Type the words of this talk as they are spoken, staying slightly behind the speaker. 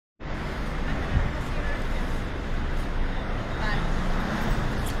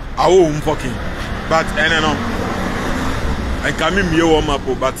won't fucking. But I don't know. I can't be warm up,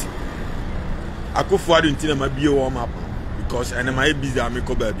 but Akufo Addo until I be warm up because I am busy. I'm a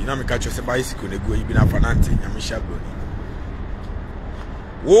baby. Now I catch a bicycle. They go even up an auntie. I'm a shabby.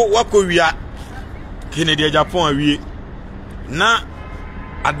 What could we are? Kennedy Japan we na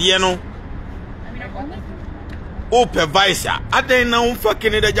adieno open vice aden na unfa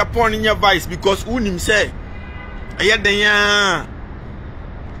Kennedy Japan in your vice because unim say ayeden ya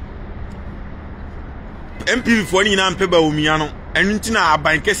MP for ni na mpeba omia no enu ntina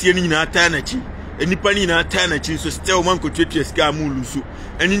aban kese ni nyina ata na chi enipa ni na ata na chi so still man ko twetwe ska mu lusu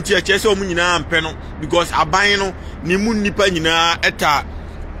enu nti a chese omu nyina ampe no because aban no ni mu nipa nyina eta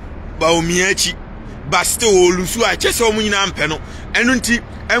ba omia chi but still lusu a chese omu nyina ampe no enu nti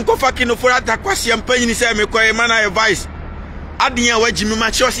enkofa Ken Ofori Atta kwase ampanyi say me koy man advice adin a wagimi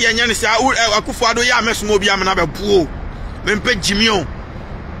ma chose yenya ne say Akufo Addo ya mesomo obi amana be buo me mpe jimi o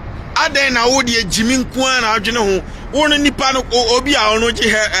aden na wo de jimi nko na adwene ho won nipa no obi a ono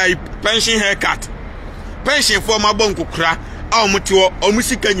gi pension haircut pension for ma bank kura a omuti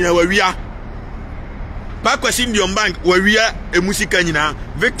omusika nyina wawia ba kwasi ndiom bank wawia emusika nyina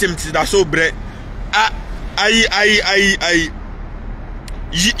victims da so bre ai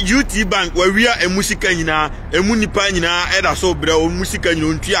UT bank wawia emusika nyina emu nipa nyina eda so bre omusika nyina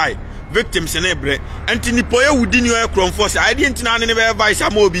ontuai victims na bre anti nipo ye wudi ni o ekronforce ai de ntina ne be advice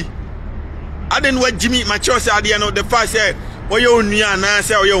amobi aden wa jimi ma chose ade no the first say oye onua na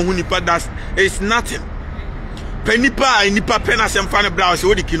say oye ohun nipa that is nothing penipa nipa pena semfa ne blouse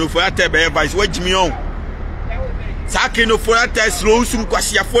wo di Ken Ofori Atta be advice wa jimi on sa Ken Ofori Atta slow sum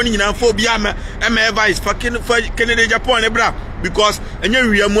kwasiafo ni nyina fo bi ama advice for Kennedy Japan ne bra because enye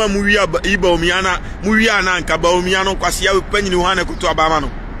wiamu amu wia iba omiana mu wia na nka ba omiano kwasia panyini ho na kuto abama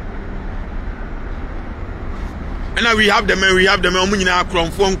no. And now we have the men omu nyina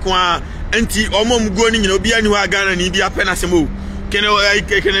akromfo nko a enti omo mgo ni nyina obi ani ho agana ni bia pena semo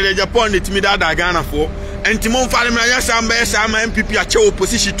Kennedy Japan netimi da Ghana fo enti mo mfa le mra sama MPP a che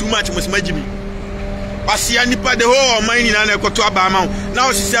opposition too much musmagimi pasia nipa de ho man ni na ekoto abama na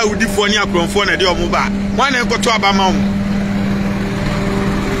o sisi awudifo ni akromfo na de omo ba wan na ekoto abama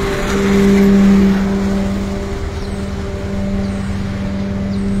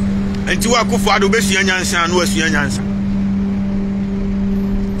enti wa Akufo Addo besua nyansa no asua nyansa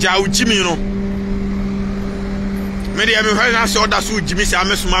ja ujimi no me de me hwa na so da so ujimi se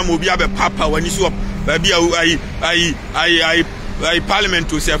amesoma ma obi abe papa wani so ba bia ai parliament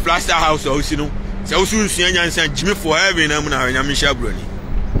to say Plaster House o si no se o so sua nyansa jimi for heaven na mu na nyame sha broni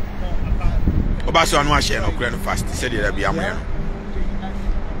oba so anu a share no kra no fast se de da bia amwe no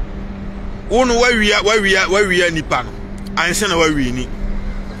wonu wawia nipa no anse na wawi ni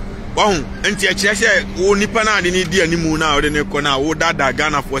wahun enti a kire se wo nipa na ade ni di animu na ode ne ko na wo dada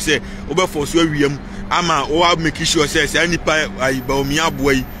Ghana for se wo be force awiam ama wo make sure se nipa ai ba omi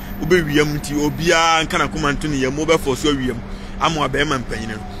aboa yi wo be wiam ti obia nka na komanto ne yam wo be force awiam ama ba ema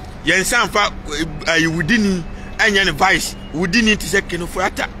mpanyine no yensa mfa ai wudini anya ne vice wudini ti se Ken Ofori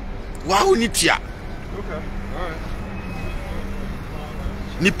Atta wa wo ni tia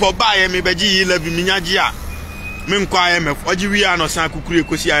ni poba ye me beji 11 minyaji a me nkwa IMF oji wi ano san kukuru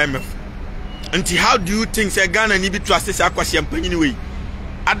ekosi IMF nti how do you think say Ghana ni bi trust say akwase ampanyini we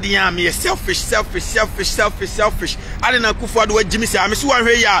adia me selfish adena Akufo Addo wajimi say amesi wan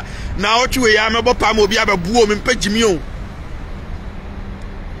hwe ya na otwe we ya mebo pa ma obi abebuo me mpagimi o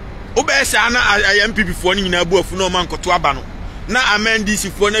obesa na MPP fo ni nyina buafu no man koto aba no na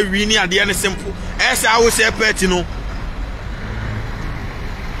amendisi fo na wi ni ade ne simple esa wo say party no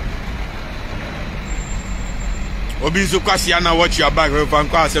obi so kwasi ana watch your back fan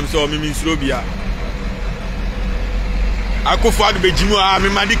kwa asem so me nsuro bia Akufo Addo bejimu a me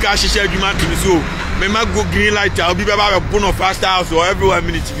madika hihye adwuma to so me ma go green light obi be ba be no Plaster House or every 1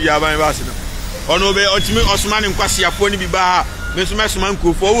 minute bia ban ba se no ono be otimi osman nkwasi afo ni bi ba me so mesman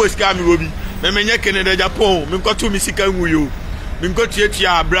Nkofo wo sika me obi me menye Kennedy Japan me nkoto mi sika nwuyo me nkoto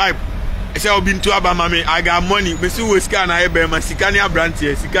etia bribe say obi nto abama me I got money me so wo sika na e be ma sika ni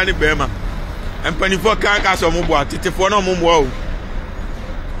abrantie sika ni be ma empanifo ka so mo bo atitefo na mo mo o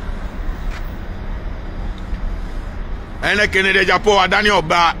ene Kennedy Japan adani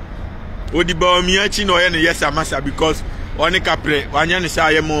oba odiba omi achi no ye ne yesa masa because oni kapre wanya ne sa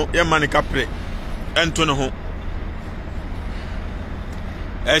ye mo ye man kapre ento ne ho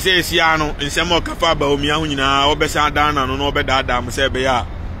ese esia no nsemo kafa ba omi ahu nyina obesa dana no obeda mo se be ya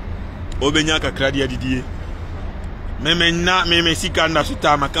obenya kakra dia didie me sika nda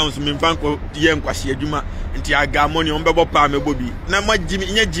suta accounts me mfanko ye nkwase adwuma nti aga money on bebo pa me bobi na ma jimi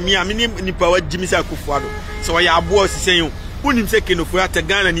nya jimi a me ni pa wa jimi sa Akufo Addo so ya abo osisen unim se Ken Ofori Atta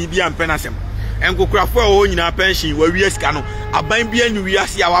Ghana ni bia mpenasem enkokrafo o nyina pension wa wie sika no aban bia ni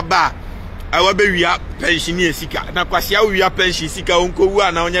wiase awaba awabe wia pension ni sika na kwase a wia pension sika onko wu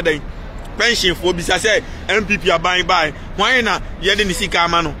ana onye dan pension fo bisa se MPP aban bai hwan na ye de ni sika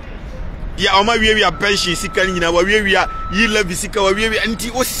ama no ya oma wia pension sika ni nyina wa wia yi levy sika wa wia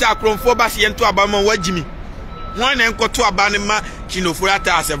nti osisa akronfo ba se ento aba ma wagimi hwan na enkoto aba ne ma Ken Ofori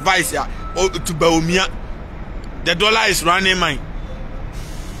Atta as a vice ya to Baomia. The dollar is running mine.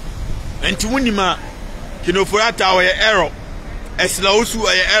 And to Winima, Ken Ofori Atta or error. As Lausu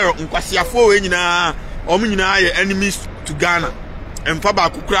error, Nkwasiafo Enina, Omina enemies to Ghana. And Faba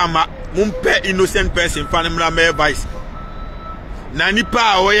Kukrama, Mumpe innocent person, Fanamla Mayor Vice.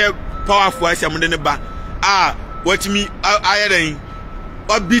 Nanipa or powerful as Amuneba. What me, I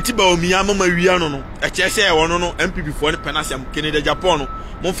what beat Baomia, Mama Riano, a Chese or no MPP for the Panasam, Canada, Japan,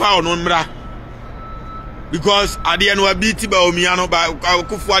 Monfa no Mra. Because at the end we beat Baomiano by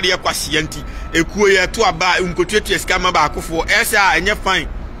Akufo Addo kwasienti ekuye to aba unkotwetu esika ba Akufo esa enye fine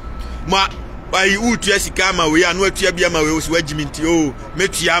ma ayi utu esika ma we anu atua bia ma we so wagiminti o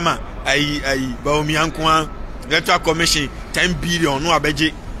metua ma ayi Baomianko an electoral commission 10 billion no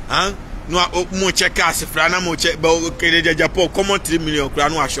abeje no mo check as fra na mo check ba Canada Japan common 3 million kra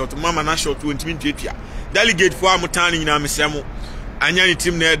no a short mama na short 20 tuatua delegate for amutani nyina mesemo anya ni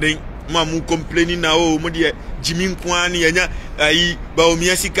team na eden mamu complaining na o mo de Jimmy Nkwani yenya ayi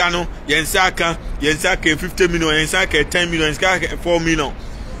Baomia sika no yensaka 50 million yensaka 10 million yensaka 4 million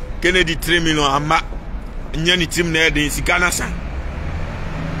Kennedy 3 million ama nya ni team na eden sika na san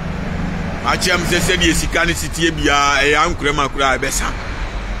acham se de sika ni sitie bia e ankrema kura besa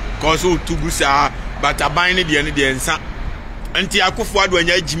cause o tubusa but aban ne de ensa anti Akufo Addo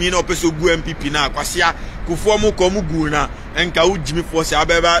anya Jimmy na opeso gu MPP na akwasea kufo mu ko mu gu na enka wo Jimmy force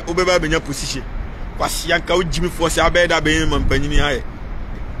abeba obeba benya position kwasea enka wo Jimmy force abeda be mampanyini aye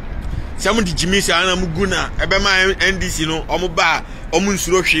sam di Jimmy sa na mu gu na ebe ma NDC no omu ba omu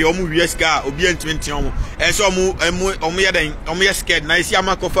nsuro hwe omu wieska obi entwenti omu so omu yeden omu ye scared na isi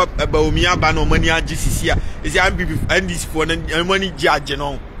amakofa Baomia ba no mani agisisi a isi NDC for na mani judge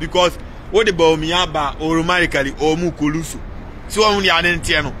no because what the Baomia ba automatically omu kolusu so omu ya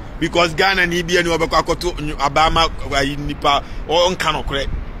ntie no because Ghana ni bia ni obekwa akoto abama nipa o nka no kore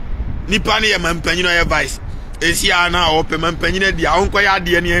nipa ne ye mampanyino ye vice esi ana ope mampanyino dia onko ya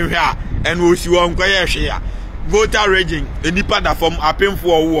de ne ehwe a eno osi wo onko ye hwe ya voter raging nipa da form apemfo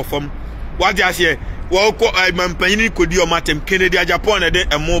wo form what just here wo ko mampanyini kodi o matem Canada Japan de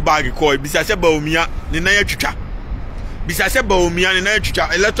emo bag ko bisa se Baomia ne na ya twitwa bisa se Baomia ne na ya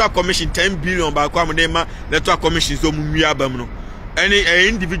twitwa electoral commission 10 billion ba kwa mo ma electoral commission so mu wi abam no any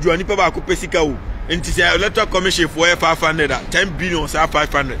individual nipa ba ko pesika wo enti say electoral commission for 500 10 billion sa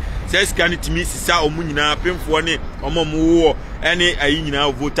 500 say scan it me sisa omu nyina pemfo ne omomo wo any ayi nyina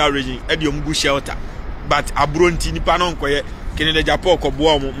voter regime e de omu shelter but abronti nipa no nkoye Canada Japan ko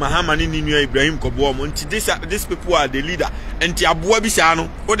boa omu Mahama ni ninu Ibrahim ko boa omu enti these people are the leader enti aboa bi sa no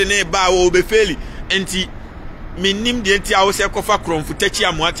o de ne ba wo be faili enti minim de enti awo se kofa kronfu tachi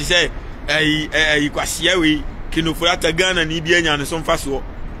amu ati say ayi kwasea we Ken Ofori Atta Ghana ni bia nya ne so mfa so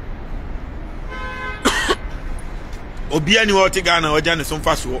obia ni wote Ghana oja ne so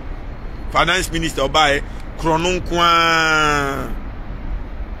mfa so finance minister obae kronon kwa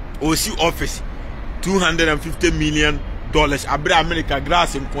osi office $250 million abra America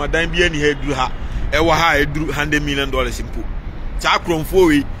grass nko dan bia ni hedru ha ewa ha hedru $100 million mpo sa kronfo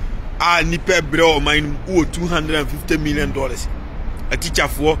we a nipa bre o man wo $250 million a teacher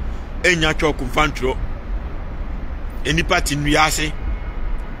for enya chok mfantro enipa tinwiase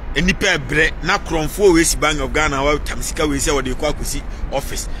enipa bre na kronfo we si Bank of Ghana wa tamsika we se wo de kwa akosi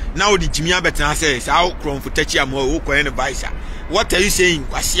office now the Jimmy abetena say how kronfo tachi am wo ko en vice. What are you saying?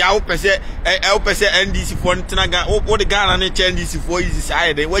 Kwasia wo pese NDC for ntena wo de Ghana ne NDC for is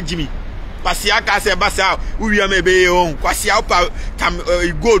side then what Jimmy kwasia ka se basa wo wi am ebe o kwasia wo pa tam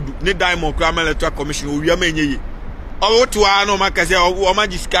gold ne diamond crime electoral commission wo wi am enye o to ano maka se o ma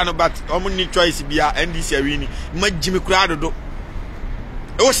gisika no but o ni choice bia NDC awini ma Jimmy kura dodo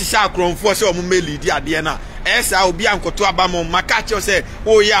o sisa kronfo se o mo lead ade na esa obi ankoto abamo maka che se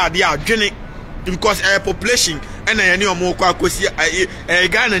o ya ade adwene because population and any omo kwa akosi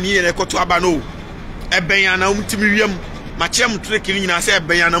Ghana ni ne koto aba no ebenya na umtimi wiem machem trek ni nyina se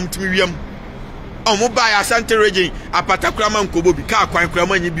ebenya na umtimi wiem omo ba ya Asante region apatakura man kobo bi ka kwan kura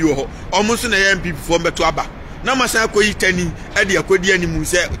man bi wo ho omo so na ya MPP fo mbeto aba na masa akoyi tani e de akodi animu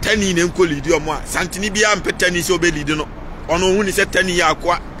se tani ne nko lead omo a santini bia mpetani se obe lead no ono hu ni se tani ya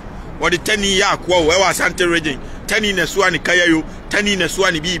akwa wodi tani ya akwa wo e wa Asante region tani na so ani kaya yo tani na so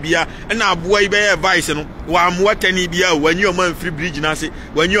ani bibia na aboa ibe advice no wa amwa tani bia wanyi o man free bridge na se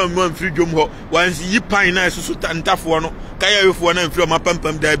wanyi o man free dwom ho wansi yi pan na so ntafo no kaya yo fo na mfiri o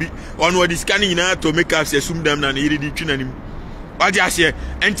mapampam dabi ono odi scanning na to make us assume them na yiri di twina nim wadi ase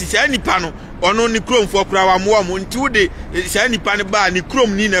enti se nipa no ono ni krom fo kura wa mo mo nti wode se nipa ne ba ni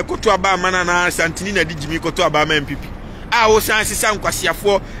krom ni na koto aba mana na santini na digimi koto aba ma MPP a wo san sisa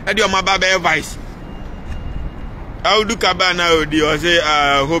nkwasiafo e de o ma ba ba advice I'll do Kabana or say,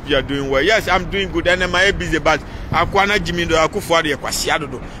 I hope you're doing well. Yes, I'm doing good. And I'm busy, but Akwana Jimmy do Akufo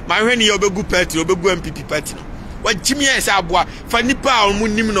Addo. My when you be good party, you be good MPP party. What Jimmy is abwa, Fanipa or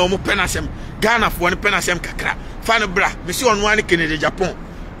Munim no more penasem, Ghana for one penasem kakra. Fan bra, Monsieur on one Kennedy Japan.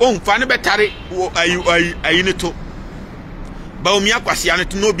 Oh, Fan betari, are you to Baumia Kwasiana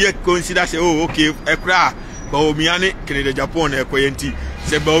to no be consider say, oh, okay, a cra, Baumiane, Kennedy Japan, a quainty.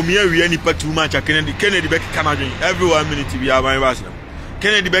 Se Baumia we any part too much Kennedy back Canada every 1 minute we are my was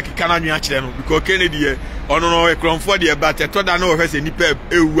Kennedy back Canada actually because Kennedy on no e kron for the but I thought I know he nipa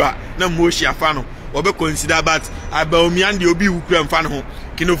ewua na moshi afano obe consider but Baumia ndi obi wukura mfa ho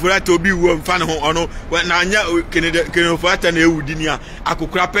Ken Ofori Atta obi wu mfa ho ono na anya Ken Ofori Atta na ewudi ni a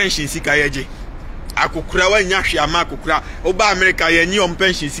akokura pension sika yeje akokura wanya hwe ama akokura oba America ye nyi om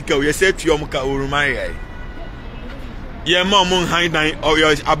pension sika o ye se tuom ka oruman ye yeah, mom, high dine or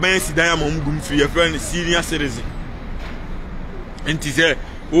your abansi diamond gum for your friend, senior citizen. And he said,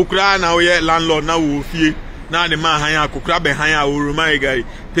 Ukra now, yeah, landlord now will fear. Now the man higher could grab behind our my guy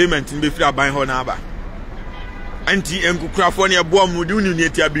payment in before buying Honaba. Auntie and California bomb would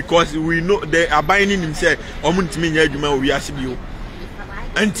do because we know they are buying himself. Omunt me, Juma, we ask you.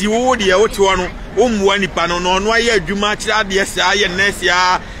 Auntie, oh, dear, what one, one pan on why you match that, yes, I and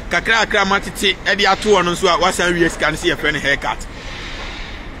Nessia. Kakra matiti edi atu ono so wasan wie scan see a friend haircut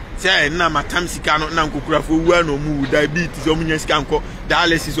say na matam sika no na nkukura fo wu na mu diabetes o munya sika nko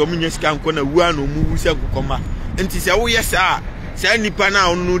dialysis o munya sika nko na wu na mu se kokoma enti se wo yes a se nipa na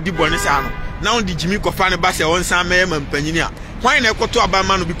onu di bone sa no na on di jimi kofa ne ba se won san me mampanyini a why na ekoto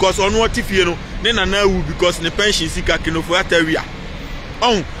abama no because onu otifie no ne na wu because ne pension sika Ken Ofori Atta wia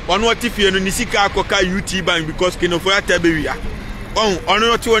onu otifie no ni sika akoka UT bank because Ken Ofori Atta be wia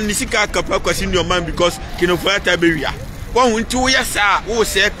ono to on nisika kapa kwasi in your man because Ken Ofori Atta be wia nti wo yesa wo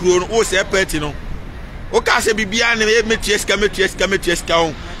se kro no wo se party no wo ka se bibia ne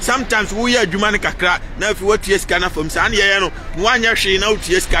metieska sometimes wo ya adwuma ne kakra na afi wo tieska na fam sa ne ye no wanya hwe na wo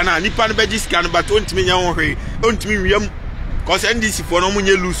tieska na nipa no beji ska no but ontimi nya wo hwe ontimi wiam cause NDC for no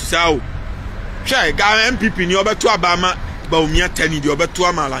munye lose sa o hwe ga MPP ni obeto abama ba omia tani di obeto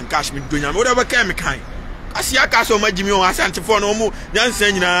amala cash me donya wo de be ka me kan Asia kaso majimi o asantefo no mu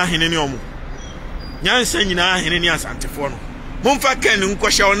nyansa nyina hene ne omu nyansa nyina hene ne asantefo no mumfa Ken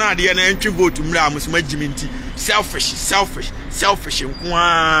nkwohye na ade na entwe vote mra amus majimi nti selfish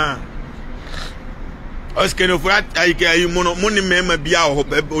nkwa Ken Ofori Atta ayi moni mema bia o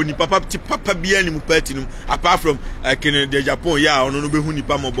oni papa bia ni mu party no apart from Ken de Japan ya ono no behu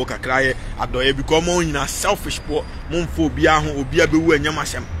nipa mobo kakra ye adoye because mo nyina selfish po mumfo bia ho obi abewu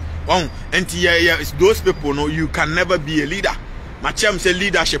anyamasem and those people know you can never be a leader. My chum say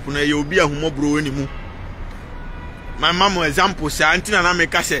leadership no you be a humo bro anymore. My mama example say antina na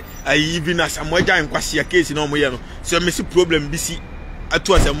make say even as amoja en kwase case no mo ye no so me see problem bi si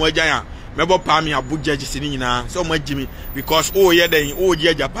ato as amoja ya mebo pa me abu judge ni nyina so mo agimi because ye den je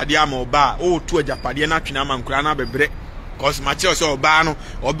ajapade ama oba to ajapade na twena ama nkura na bebre because my church so oba no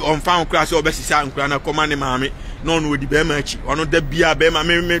on fan nkura so obesisa nkura na koma ne maame no no di be ma achi ono da bia be ma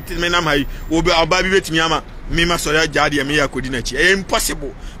me na mai oba bi betimi ama me ma so ya jade me ya kodi na chi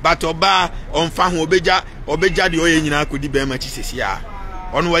impossible but oba on fan ho obeja de oye nyina kodi be ma chi sesia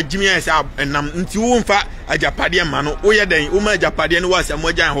ono wagimi esa enam nti wo mfa ajapade ma no oye den o ma ajapade no wasa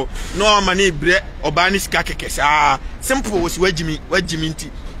mojan ho no ma na ibre oba ni sika kekesa simple wo si wagimi nti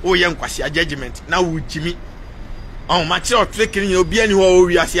oye nkwase judgment na wo jimi ma chi o trekini obi ani ho o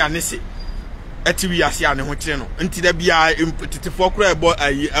wi ase anese ati wi ase ane ho kire no nti da bia tetefo kura ebo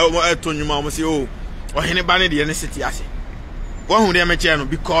ayi eto nyuma o se o hene ba ne de ne seti ase wo hu de me kire no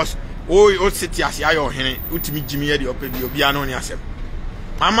because o seti ase ayo hene utimi jimi ye de opebi obi ano ne asem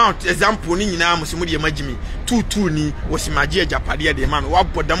mama example ni nyina mo se mo de magimi tutu ni wo si magie japade de ma no wa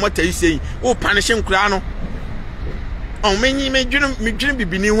boda mota yi sei o panishe nkura no menyi me dwene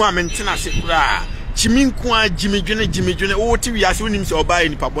bibini hu a mentena se kura chiminku a jimidwene o ti wi ase onim se oba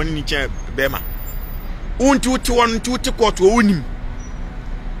ni paboni ni che bema unti uti won nti uti koto onim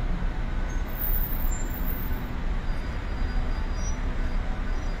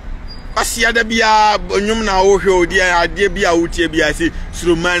asia da bia onyum na o hwe odi ade bia uti bia se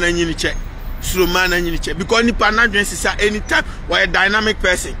suroman na nyini che Sroma na nyiniche because nipa na dwen sisa anytime we a dynamic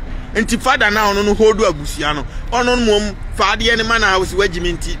person enti father na ono no hold abusia no ono no mom faade ye ne ma na house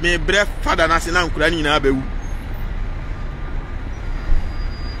wagimenti me bre father na se na nkura ni na abewu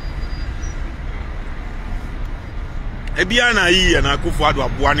ebia na yi na Akufo Addo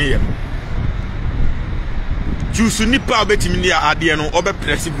aboa ne ye choose nipa obetimi ni ade no obe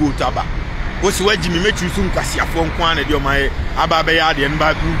press vote aba wosi wagimi me choose nkasiafo nko na de o maye aba be ya ade no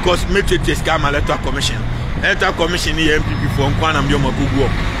ba because me tete scam electoral commission ni MPP for nko na mde o magugu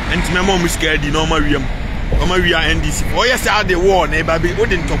enti me mo muska di no ma wiem o ma wia NDC o yes ade war na eba be o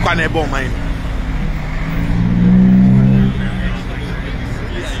de ntokwa na eba o man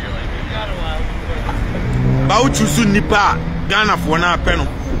ba o choose nipa Ghana for na apeno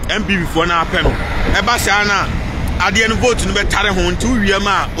MPP for na apeno eba sha na ade no vote no be tare ho nti wiem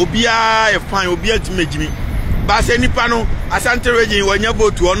a obia e fine obia timegimi ba se nipa no Asante region wanya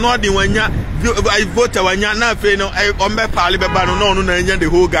vote o no de wanya vote wanya na fe no o mbe pale be ba no no na nya the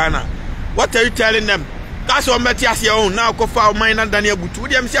whole Ghana. What are you telling them? That's o meti ase o na akofa o man na dane abutu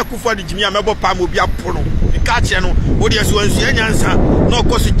de am se Akufo de jimi amebo pam obi apono e ka che no o de so ansu anyansa na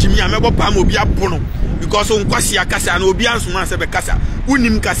okoso jimi amebo pam obi apono because on kwasi akasa na obi ansuma se be kasa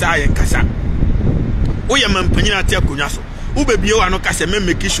unim kasa ayen kasa o ye mampanyina ate akonya so u bebie wa no kasa me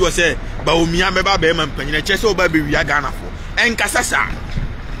make sure say ba omia be ba be mampanyina che se o ba be wi Ghana fo en kasa sa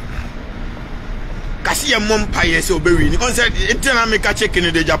kasi mom paye se obewi ni on said internal make a check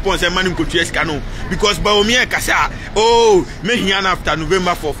in the Japan say mani ko tueska no because ba omia kasa oh me hia na after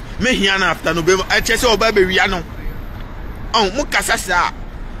November 4th me hia na after November I che se o ba be wi no on mu kasa sa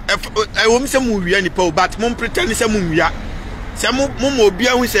e wo mi se mu wi ani pa but mom pretend se mu wi se mu obi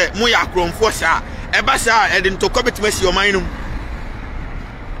ahu se mu ya kromfo sa e ba sa e de ntokọ betimasi o man no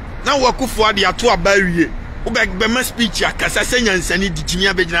na wo Akufo Addo ato aba wie be ma speech akasa senyansani dijimi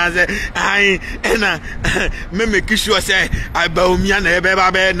abegina ze ai ena me make sure say aba omia na ebe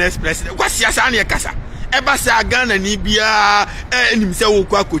ba be next president kwasia sa na e kasa e ba sa Ghana ni bia enim se wo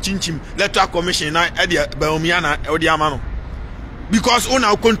kwa kochinchim electoral commission na e de ba omia na o de ama no because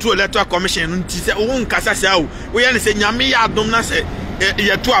una control electoral commission nti se wo nkasa sa wo ye ne se nyame ya adom na se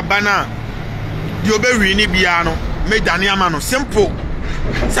ye to aba na di obewi ni bia no me dane ama no simple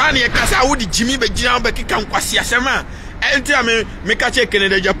Sani kasa wudi jimi be jina be kika nkwasi asema enti ame me ka che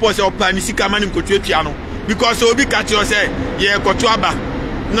Canada Japan se opa ni sika mani nkotu etua no because obi ka che o say ye kotu aba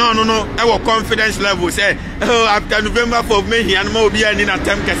no e wo confidence level say oh after November 4 me hia no obi ani na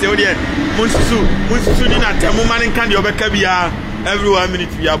tem kase o de munsusu ni na tem mani kan de obeka bia every 1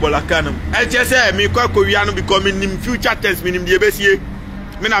 minute bia bolaka no e che say me kwa kowia no because me nim future tense me nim de besie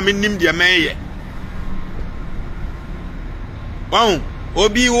me na me nim de meye wow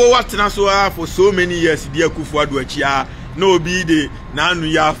Obi wo watena so for so many years di Akufo Addo achia no obi de na anu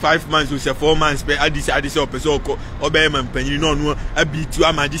ya 5 months or 4 months pe adisi opeso ko obe mampanyini no no abitu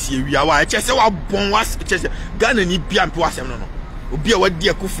amagisi ewia wa echese wa bon was echese Ghana ni bia mpe wasem no obi a wadi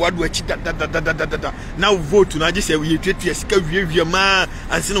Akufo Addo achi da na vote na agisi we twetu sika wie ma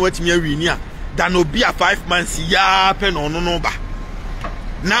anse na watimi awi ni a dan obi a 5 months ya pe no ba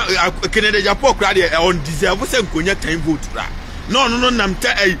na Canada Japan kra de on deserve se nkonya 10 vote ra no nam ta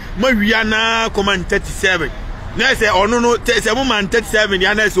mawia na command 37 na say ono no say mo man 37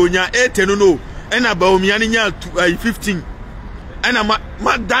 ya na say onya 8 no ena ba omia ni nya 15 ena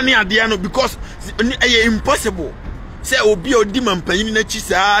ma dani ade no because impossible say obi odi mampanyin na chi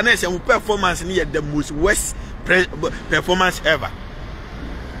saa na say mo performance ni the most worst performance ever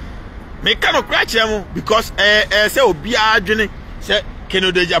me cannot crash them because say obi adwene say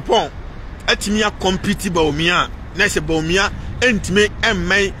Canada Japan atimi a compete ba omia na say ba omia entime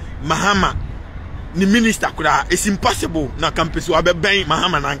emmai Mahama ni minister kura it's impossible na campus wa be ben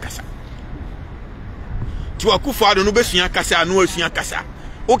Mahama na nkasa ti Akufo Addo no besua kasa no asua kasa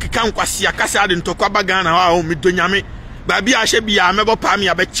o kika nkwasi akasa de ntokwa bagana wa o medonyame ba bia ahye bia mebo pa me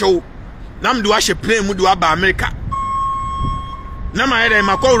abechew nam do ahye plane mu do aba America na ma yede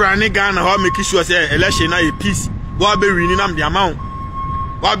makowra ne Ghana ho make sure say election na e peace wa be win nam de amount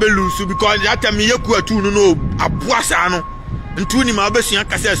wa be lose because that time yeku atu no aboasa no ntuni ma obesua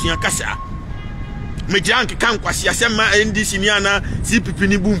kasa me jank kan kwasi asema NDC ni ana CPP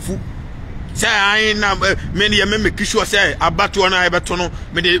ni bumfu say ai na me ne me make sure say abato na ebeto no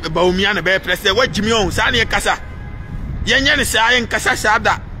me de ba omia na be press wa jimi on sa ne kasa yenye ne say ai kasa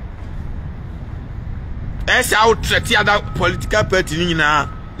sada esa out threat other political party ni na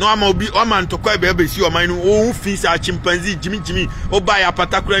no ama obi o man tokwa be si o man no o fi sa chimpanzee jimi o ba ya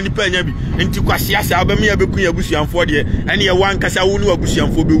patakura ni pa nya bi enti kwasi asa ba me ya beku ya busuanfo de ene ye wan kasa wo ni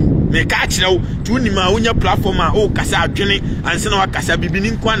wabusuanfo bewu me ka kyerɛw tu ni ma wonya platform a o kasa adwene anse na wakasa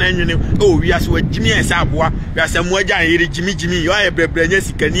bibini nkwa na anwene o wiase wagimi esa aboa wiase mo agya yere jimi yo aye brebranya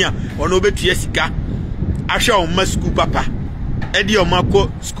sikani a ono obetua sika ahwe o ma school papa edi o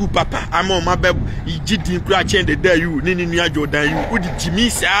mako school papa ama o ma be igidin kura chen de da you ni nua Jordan you udi jimi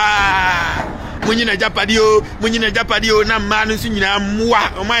saa munyina japadi o na ma no nyina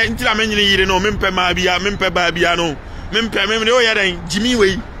moa o ma ntira menyine yire no mempe ma bia mempe ba bia no mempe memre o yadan jimi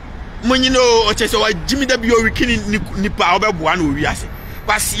wei munyina o chese wa jimi da bi o wikini nipa obeboa na o wiase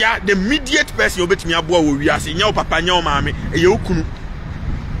pasia the immediate person obetimi aboa o wiase nya o papa nya o maame eye okunu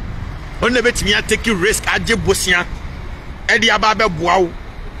on na betimi take risk age bosia edi aba beboa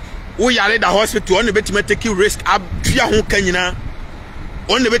wo yare da hospital on na betimi take risk abtua ho kanyina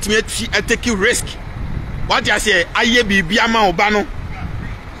on na betimi take risk what you say aye bibia ma oba no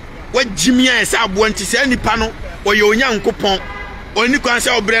wa jimi esa abo nti se nipa no oye onyankopon oni kwan se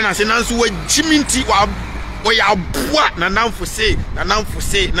obre na se nanso wa jimi nti wa ya aboa na namfo se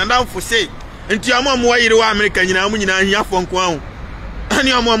nti amamo wa yire wa America nyina mu nyina ahiafo nko ahu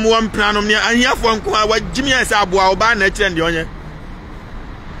ani amamo wa mpranom ne ahiafo nko wa jimi esa aboa oba na kire ndi onye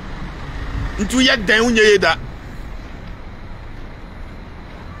ntu ye dan unye yeda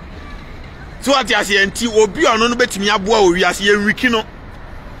so ati ase nti obi ono no betimi aboa o wiase ye wiki no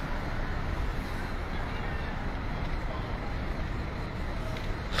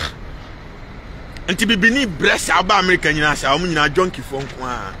nti bibini breast aba America nyina sa omu nyina junkie fo nko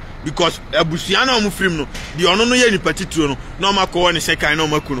a because abusia na omu film no di ono no ye ni patituro no na ma ko ne sekan na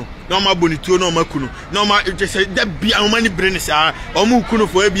omaku no na ma bonituo na omaku no na ma just da bia omani brain sa omu ku no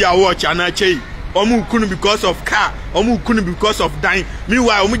fo bia watch ana chei omu kunu because of car omu kunu because of dying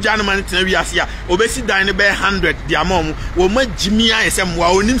meanwhile omu jana man tena wi ase a obesi dying ne be 100 dia mom wo ma jimi a esem wa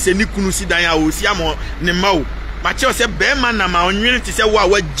onim se ni kunu si dying a o si am ne ma o ma che o se be man na ma onwene ti se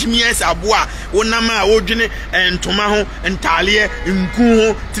wa jimi esa abo a wonam a wodwene entoma ho entale nku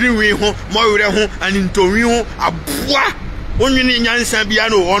ho triwi ho mowere ho anintowi ho aboa onwene nyansa bia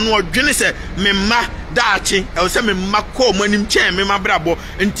no ono odwene se memma daachi e se memma ko manim che memma brabo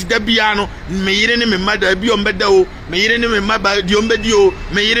enti da bia no meyire ne memma da bi ombeda o meyire ne memma ba di ombedi o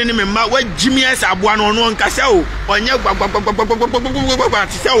meyire ne memma wa jimi esa aboa no ono nkasa o onye gbagbagbagbagbagbagba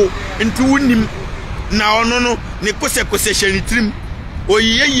ti se o enti wonim na ono no ne kose hyeni trim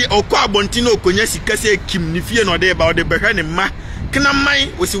oyeye okọ abonti na okonya sika se kim ni fie no de ba o de behwe ne ma kena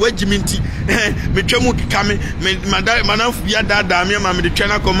mai wosi wajimi nti metwamu kikame manamfu bia dada me ma me de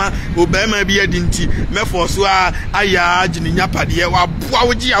twena koma obema bia di nti mefo so a aya agini nyapade wa boa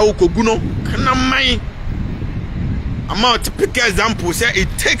wogi a okogu no kena mai ama typical example say it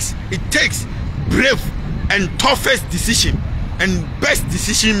takes brave and toughest decision and best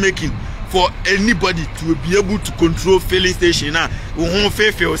decision making for anybody to be able to control filling station na wo ho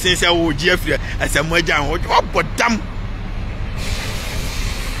fefe o sense wo gi afia asamoja ho obodam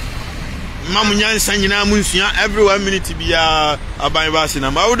mamunya nsanyina munsua every 1 minute bia aban ba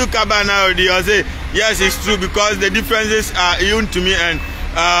sina ma wodu kaba na odi o say yes it's true because the differences are even to me and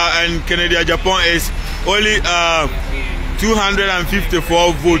Canada Japan is only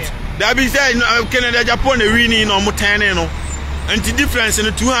 254 votes that be said Canada Japan e winning no mo 10 no anti difference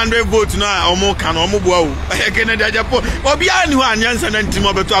in 200 votes na omo kan omo boa o Canada Japan obi ani ho anyansa na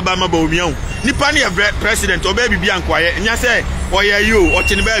ntimo beto abama ba omi an nipa ne president oba bibia nkwaye nya say oya you o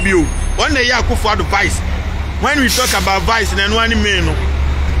chine ba bi o one day Akufo Addo vice when we talk about vice na no ani me no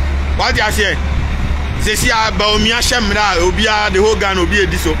what you say si aba omi ahemra obi a the whole Ghana obi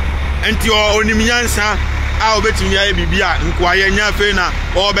edi so anti onimnyansa a obetimi ya bibia nkwaye nya fe na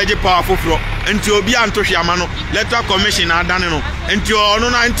obeje powerful fro nti obi antohwe amano electoral commission adane no nti ono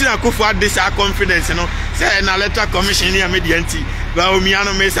na nti Akufo Addo sa confidence no say na electoral commission ya media nti ba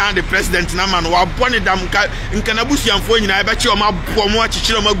omiano me sa the president na man wa bone dam nka na busuamfo nyina e be che o ma bo mo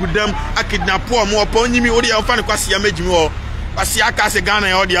achichire o magudam akidnap o mo opa onyimi odi ya fa ne kwase ya magimi o kwase aka se Ghana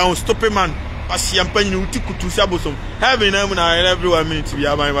ya odi ya stupid man kwase ya mpanyini utikutu sabosom heaven na mu na every 1 minute bi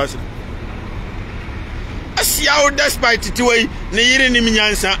aban ba Asiao despite tiwei ne yire ni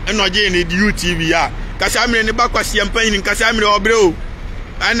minyansa enoje ne UTV ya kasa amre ne bakwasi yampanyi ni kasa amre obre o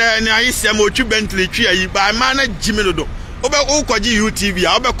ana na ayisem otwi Bentley twi ayi ba ma na jimi no do obe ukoji UTV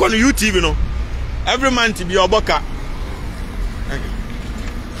ya obe kono UTV no every month bi oboka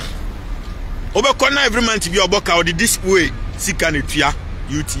obe kono every month bi oboka o the display sika ne twa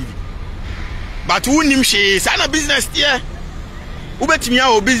UTV but wunim she sana business there ubetimi ya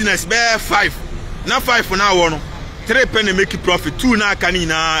o business be 5 na 5 na wo no 3 penny make profit 2 na aka ni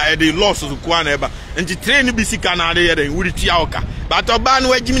na the loss so kwa na eba nti 3 ni bisika na ade yede wuri tua oka but oba no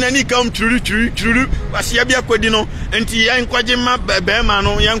wagimi na ni kam truru wasia bia kwadi no nti yan kwaje ma be ma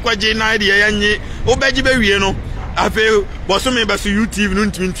no yan kwaje na ade yanye obaji be wie no afi bosome be so YouTube no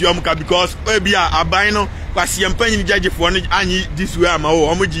ntimi ntua muka because bia aban no kwasi empanyi ni judge for no anyi this way ama o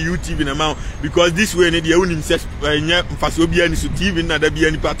omoji YouTube na ma because this way ne de unim se nya mfaso bia ni so TV na da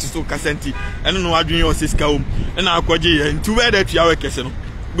bia ni party so kasenti eno no adwen o siska om na akwaje ye ntu be da tua wekese no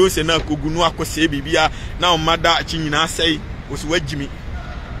be se na akogunu akose bibia na o mada chi nyina sei o so wagimi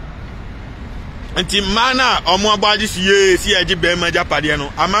nti mana omo agbaji si eji be ma japade no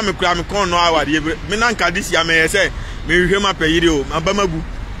ama me kura me kon no awade me na nka this ya me yese me hwe ma payire o abamagu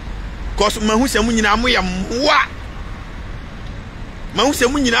cause mahu se mu nyina moya mwa mahu se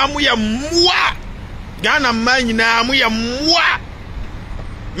mu nyina moya mwa Ghana man nyina moya mwa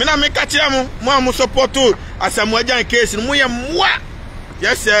me na me ka kire mo am support asamuajan case no moya mwa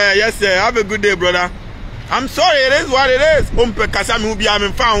yes sir have a good day brother I'm sorry it is what it is umpe kasa me ubi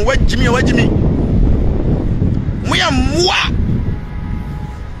am fan wajimi moya mwa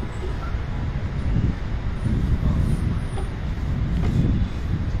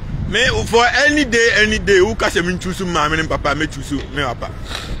me for any day who can say me choose my me papa me choose me papa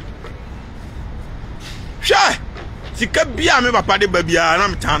sha sika bia me papa de babia na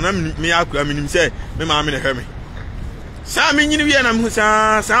me tan na me akura me nim say me ma me na hwe me sa me nyini wi na me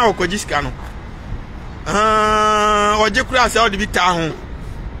sa okoji sika no oje kura sa odi bita ho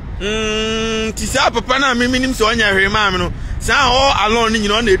ti sa papa na me nim so onya hwe ma me no sa o alone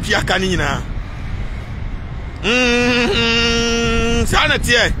nyina o na etu aka ni nyina sa na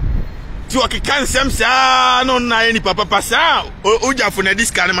tie ti o kikan sem sa no na ni papa sa o jafo na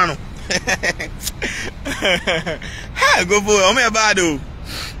this kan ma no ha go bo o me bad o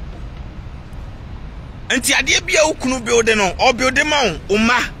enti ade bia okunu build no o build ma o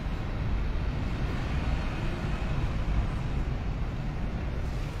ma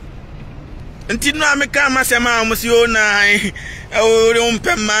enti no ameka ma sem a mo si o na o re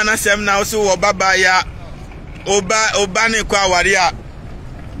umpem ma na sem na o so wo baba ya oba ne kwa aware a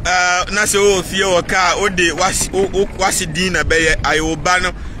na se o fie o ka o de wasi din na beye ayo oba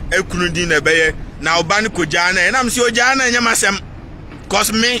no ekunu din na beye na oba ne ko jana na msi o jana nya masem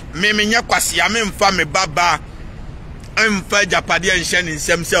cause me nya kwase ya me mfa me baba mfa japade enhye ne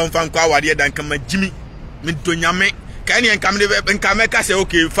nsem se mfa kwa aware dan kama jimi me tonyame ka ne nka me ka se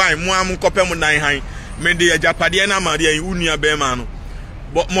okay fine mo am kopem nan han me de japade na ma de unua be ma no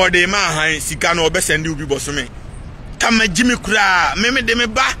mo de ma han sika no obesende obi bosome kama jimi kura me de me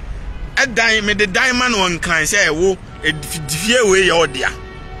ba edan me de dan ma no nkan say wo edifie we ye odia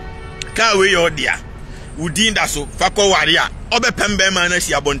ka we ye odia udin da so fakọ ware a obepem be ma na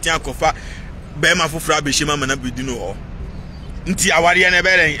si abonten akofa be ma fofura be shima ma na bedinu o nti aware na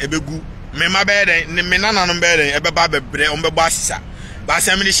be den ebegu me ma be den ne me nana no be den ebe ba bebre o be bo asisa ba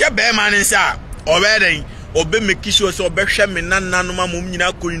se me de she be ma ne sa o be den obe mekisho so be hwe me nana no ma mom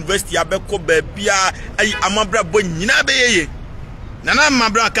nyina ko university abekọ ba bia ai amabra bo nyina be yeye nana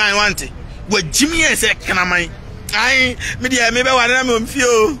amabra kan wante wo jimi ese kanaman ai me dia me be wane na me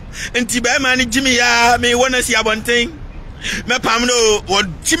mfio nti ba ma ni jimi ya me wona si abonten me pam no wo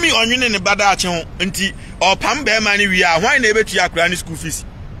jimi onwene ne bada ache ho nti o pam ba ma ni wi a hwan na ebetu akura ni school fees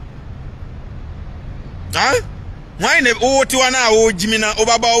ha why ne o ti wana o jimi na o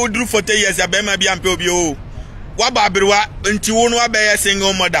baba o duru 40 years abema bia mpe obi o wa babirwa nti wo no abeye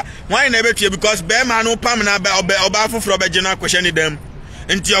single mother why na betu because be ma no pam na oba foforo be gina kwhye ni dam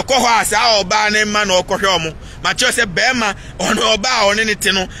nti okoho asa oba ne ma na okohwe omo ma che se be ma ono oba one ne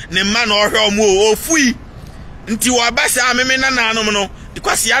te no ne ma na ohwe omo o fui nti wo abasa meme na nanom no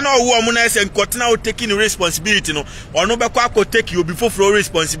because ya na owo omo na ese nkotena o taking responsibility no ono be kwa ko take obi foforo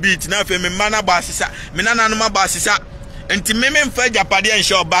responsibility na fe me ma na ba asisa me na nanom ba asisa nti meme mfa japade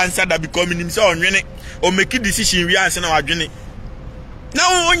enhye oba nsa da because minim se onwene o make decision wi anse na wadwene na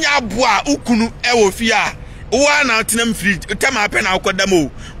wonya aboa ukunu ewo fi a wo na tenam free tama pe na akodam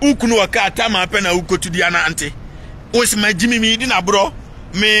o ukunu waka tama pe na ukotudia na ante o si magimi mi di na bro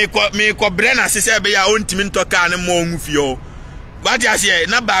me ko bre na sese be ya ontimi ntoka ne mo nwu fi o wadi ase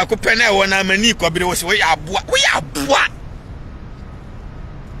na ba ko pe na ewo na mani ko bre wo se wo ya aboa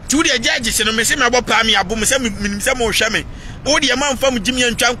ti wo de judge se no me se me abopa mi abo me se minim se mo hwe me o de man fam jimi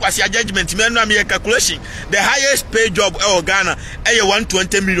antwa nkwase judgment me no am ye calculation the highest pay job e Ghana e ye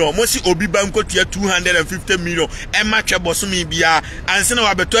 120 million mo si obi ba nkotua 250 million e ma twe bosomi bia anse na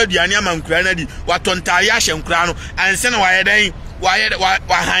wa beto aduane amankura na di watontare ahye nkura no anse na wa ye den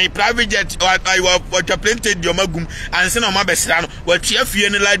wa high private jet wa planted di omagum anse na ma besra no wa tua fie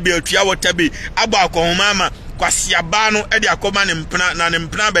ni light bill tua water bill aba akohoma ma kwasi aba no e de akoma ne mpena na ne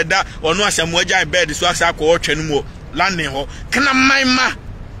mpena beda ono asamuagya bed so asa akọ otwe no mu landing ho kana manma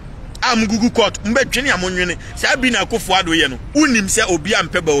am gugu court mbetwe ne amonwene sa bi na Akufo Addo ye no unim se obi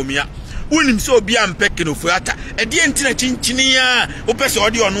ampe ba omia unim se obi ampe Ken Ofori Atta e de ntina chinchini ya opese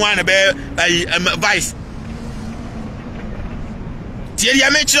odi ono an be vice tie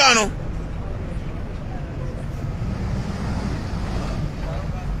ya mechira no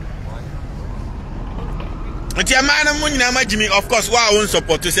nti amana mo nyina magimi of course wa won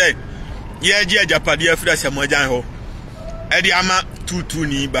support to say ye je Japade afira samojan ho e de ama tutu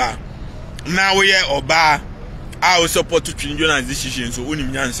ni ba na we ye oba a o support to twin Jonas decision so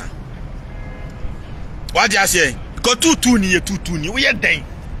onim nyansa what you say ko tutu ni we ye den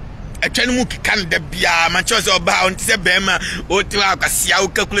atwa mu kika nda bia ma cho se oba on ti se be ma o ti wa kwasia o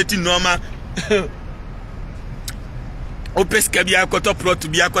calculate normal o peska bia ko to plot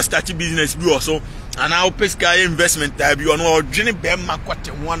bia ko start business bi also and our peska investment bi ono odwene be ma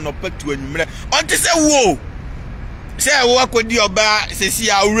kwate ho no patu anwumre on ti se wo akodi oba sesi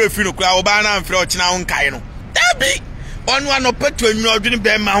a wure fi no kura oba na mfre ochina ho nkai no dabi onu ano patu anwumre odwene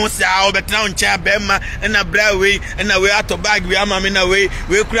be ma ho se a obetena ho ncha be ma na bra we na we ato bag we ama me na we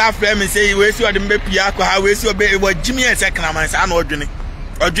kura frame me say we si ode mbe pia ko ha we si obe wajimi ese kana man sa na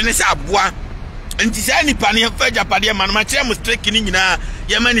odwene se aboa nti say ni pani fa Japade man ma kire mo strike ni nyina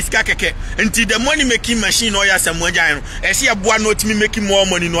ye mani ska keke nti the money making machine o ya samuagyan no e se aboa no otimi making more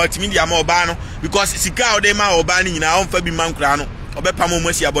money no otimi dia ma oba no because sika o de ma oba ni nyina on fa bi man kura no obepa mo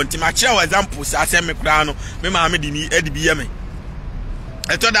masi abonti ma kire example sa se me kura no me ma me di ni edi bi ye me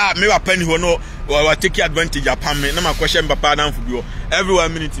eto da me wa pani ho no wa take advantage upon me na ma kwhye papa na mfu bi o every 1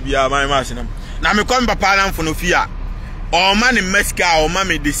 minute bi my machine na me kom papa na mfu no fi a or man in Mexico or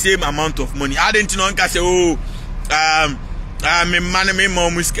mommy the same amount of money. I didn't know say oh me man me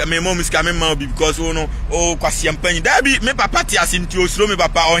mom is because oh no kwasi ampanyi that be me papa ti asinti osuro me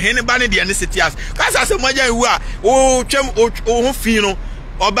papa or hen ba ne de ne setias kasa asemoja ewu a twem ho fi no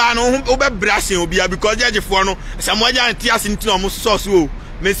oba no o be brase obi because jejefo no asemoja ti asinti no mo so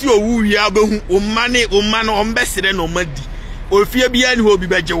me si owu wi abehu o mane o mbesere no madi o fie bia ni ho bi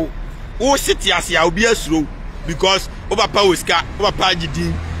beje wo setias ya obi asuro because papa oska papa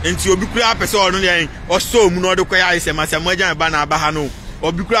gidi enti obi kura pese onu yen oso mu no de koya ise masamuagyan ba na aba ha no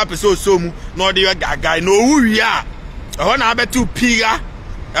obi kura pese oso mu no de gaga no wuwi a ho na abetu piga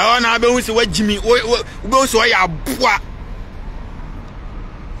ho na abehu se wagimi ube so ya aboa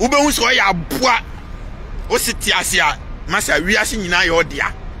ube so ya aboa o siti asia masa wiase nyina ye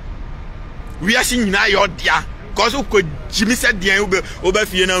odia wiase nyina ye odia cause ko jimi se dian ube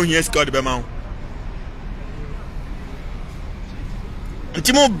fie na ohia ska de be ma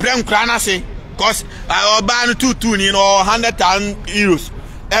Ntimo brem krana say cause oba no tutu ni no 100,000 euros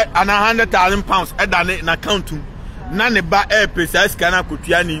and 100,000 pounds e da na account na ne ba pesa scanner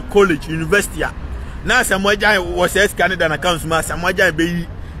kotua ni college university na samuagyan was scanner da na account ma samuagyan be yi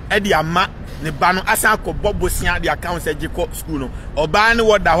e di ama ne ba no asa ko bobosia di account se jiko school no oba ne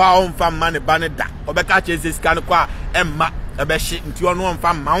woda ho a on fa ma ne ba ne da obeka chese scanner kwa emma e be hye nti ono on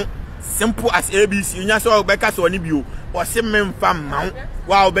fa ma simple as ABC nya so obeka so ni bio o se memfa mawo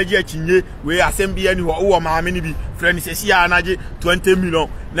wa obeje achinye we assembly ani ho wo ma me ni bi friend sesi ya naje 20 million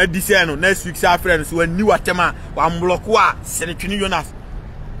na dise no next week sa friend so ani watema wa mblock a senetwini Jonas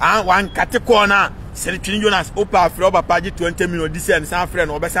wan kate ko na senetwini Jonas opa afro papa je 20 million dise no sa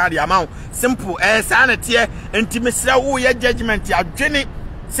friend obesa de amount simple sa na tie ntimesra wo ye judgment adwene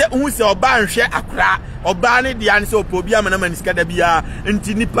se hu se oba nhwe akra oba ne dia ne se opobi amana maniska da bia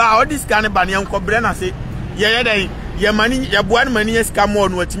nti nipa o diska ne bane enkobre na se ye den ye mani ye boan mani eska mo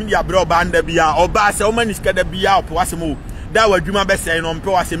no atimi dia bre oba nda bia oba se o maniska da bia opo wasem da wadwuma be se no mpe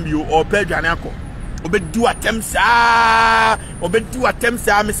wasem bio o pa adwane akọ obedu atem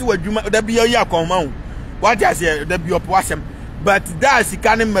saa me se wadwuma da bia yi akọma ho what I say da bia opo wasem but that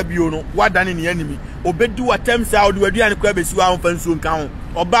sika ne mabio no wadane ne yanimi obedu atem saa o de waduane kwa besi wa mfa nso nka ho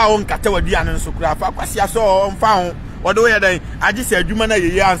oba won kata waduane nso kura fa kwasia so mfa ho odo ye dan agi se adwuma na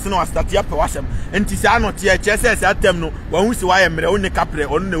yeye anse no start ya pe wasem enti sa no tie chese se atem no wahu si wa ye mre oni kapre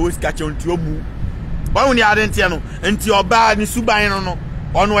ono na wosika che onti omu wahu ni adentie no enti oba ni suban no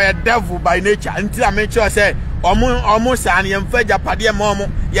ono ye devil by nature enti a me cho se omo sa ne yemfa Japade ma omo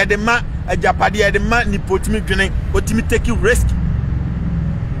ye de ma Japade ye de ma ni potimi dwene otimi take risk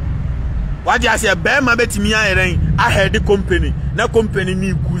what you say be ma betimi ayeren a head company na company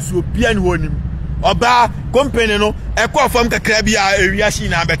ni kusu obia ni wonim oba company no ekọ fam kakra bia ewiase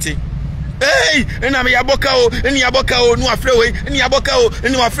na beti ena me yaboka o no afre we eni yaboka o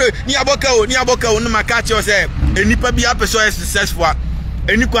eni afre ni yaboka o no maka che o se enipa bia person successful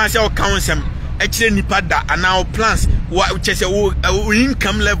eni kwan se o counsem actually nipa da and now plans which is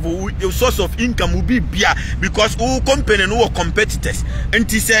income level, your source of income will be beer because all company no competitors and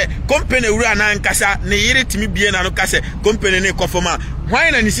he say company run and kasa ne yere timi bia na no kasa company ne kofoma why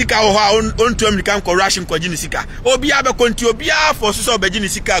na nisika on to American corruption ko jinisika obi abe konti obi a for so be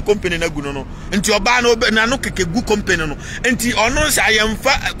jinisika company na gu no nti oba na no keke gu company no nti ono sa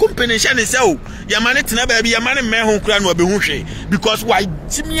yemfa company sha ne se o yamane tena ba bi yamane me ho kura no obe hu hwe because why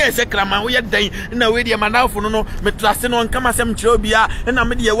timi e se krama wo ye dan na we de manafo no metrase no nkama sem kire obi a na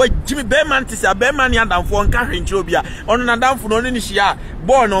me de wa jimi be man tisa be man ya danfo nka hwe kire obi a ono na danfo no ni hia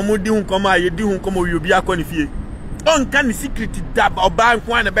bo na omo di hu nkoma ye di hu nkoma we obi akọ ne fie on kan secret dab oba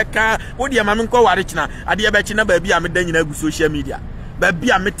nko na beka wo de ma me nko ware kina ade be kina ba bi a me dan nyina gu social media ba bi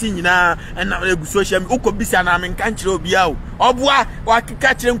a meti nyina na gu social media ukobisa na me nka kire obi a oboa wa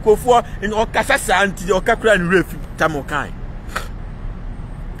kika kire nkofo o kasa sa anti o kakura ni refi tamokan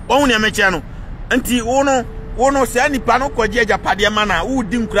on ne me kire no anti wono se nipa no koje japade ma na wo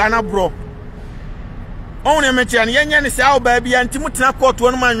di nkura na bro on ne me kire no yenye ne se a ba bi anti mutena court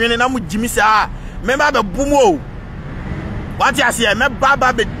wonu manwene na mu jimi sa me ba be bumo what you say me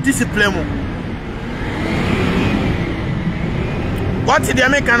baba be discipline mo what the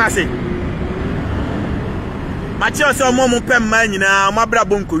American say ma che o se o mo pem ma nyina mo bra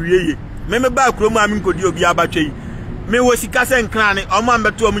bonko wieye me ba kuro mu ami nkodi obi abatwe me wo sika se nkran ne o mo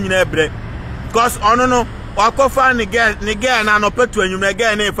ambeto o mu nyina ebre because ono no wakofa ne girl na no petu anwum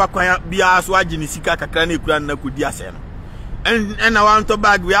girl na ifa kwan bia so agi ne sika kakra na ekura na kodi ase no and I want to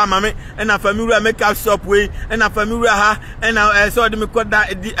bag we are mame and a family make up shop way and a family ha and I saw them call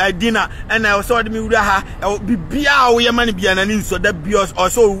that dinner and I saw them ha be bia we money bia na so that bios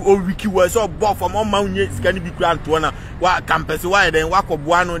also o wiki was so bought from on mountain can be grant to na wa campus why then wa ko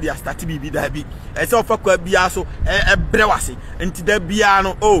boa no dia start bibi da bi e so fa kwa bia so e brewase enti da bia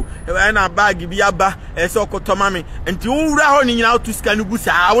no oh and a bag bia ba e so ko to mame enti wo wura ho ni nyina to scan gu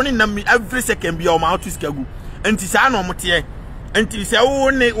sa wo ni nam every second bia o ma to scan gu enti sa no mote enti se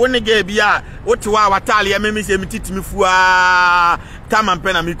wo ne ge bia wo te wa watale ya memi se mititimi fuaa tama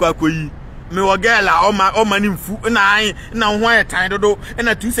mpe na mikwa koyi me wo gela o ma ni mfu na ho aye tan dodo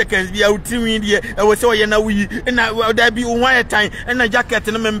na 2 seconds bia utiwi die e wo se wo ye na wuyi na da bi ho aye tan na jacket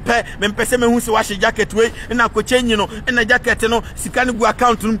no mempe se mehu se wa hye jacket we na ko chenyi no na jacket no sika ne gu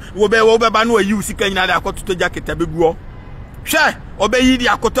account no wo be ba no ayi sika nyina da akoto jacket abeguo hwe obeyi di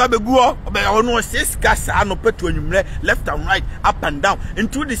akoto abeguo obe ono sika sa no petu anwumre left and right up and down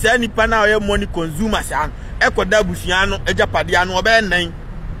into the say nipa na oye money consumers an ekoda busuan no ejapade an obe nan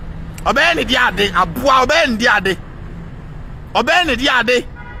obe ne di ade aboa obe ne di ade obe ne di ade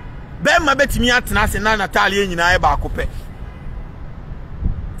be ma betimi atena se na Natalia nyina e ba akope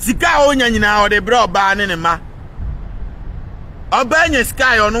sika onya nyina ode bra oba ne ma obanye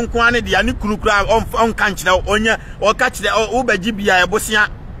sky onu nko ane dia ni kunukura on kanchira onya o kachira o baji bia ebosia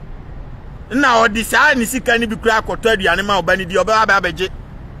na odi saa ni sika ni bikura akoto aduane ma obani di oba abeje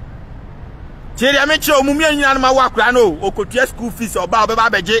chiri amechi omumi anyina ma wakura no okotua school fees oba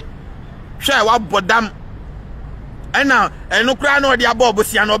abeje hwe wa bodam ena enukura no odi abo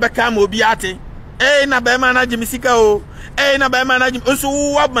obosia no obeka ma obi ate na be ma na jimisika o na ba ma na jim so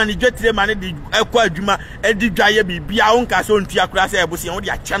wo mani dwetire mani di ekwa adwuma edi dwaye bibia wonka so ntua kura se ebosi wo di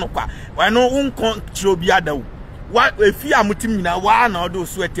ache no kwa wa no wonko kire obi ada wo wa efi amutim nyina wa na odo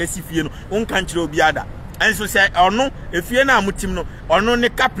so etasi fie no wonka kire obi ada enso se ono efie na amutim no ono ne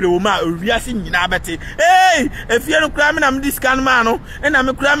kapre wo ma owiase nyina bete efie no kura me na me discan ma no na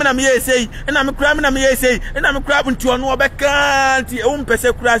me kura me na me yesei na me kura me na me yesei na me kura bunti ono obeka nti e wo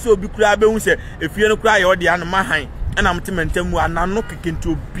mpese kura se obi kura be hu se efie no kura ye odi an mahan and I'm timentamu anano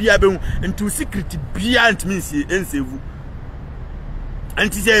kikinto bia be into secret bia ant means ensevu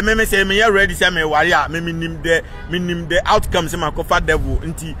anti say me say me ready say me warrior me nim the outcomes my cover devil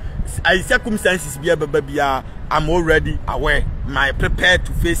anti I circumstances bia bia I'm already aware my prepared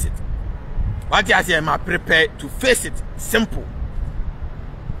to face it what I say am prepared to face it simple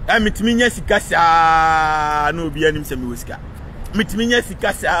mitiminya sikasa no bia nim say me wosika mitiminya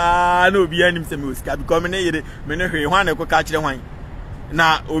sikasa na obi anim se me osika because me ne yire me ne hwe hwan na ekoka kire hwan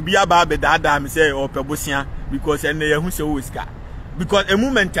na obi aba be dada me say opebosia because ene ye hu se osika because a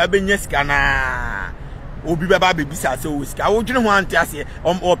moment abenya sika na obi baba be bisa se osika wo dwene hwan ante ase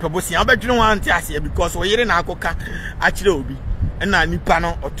opebosia obedwene hwan ante ase because wo yire na akoka akire obi na nipa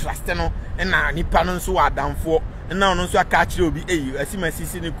no trust no na nipa no nso adamfo na ono nso aka akire obi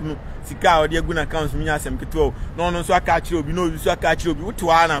asimasisi ne kunu sika odi egu na accounts minya asem keto no ono nso aka akire obi no obi nso aka akire obi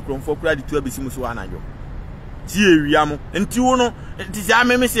woto ana kromfo kura di to abesi muso anajo ti ewia mo enti wo no enti ja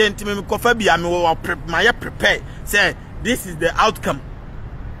me se enti me kofa bia me wo my prepare say this is the outcome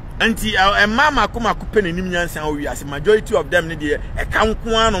Anti mama kuma kupe ne nim nyansa o wiase majority of them ne de e kan ko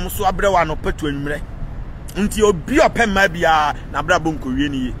anom so abrewa no patu anwumre nti obi opema bia na bra bonko wie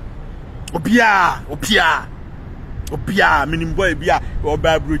ni obia minim boy bia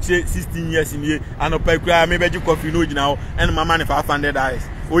oba broche 16 years ni anopa kura me beji coffee no gina ho en mama ne $500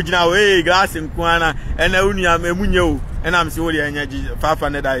 o gina ho glass nko ana en awunia emunye o en am se wo de anya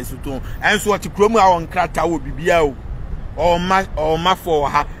 $500 to en so oti kromu a won krata wo bibia o or ma for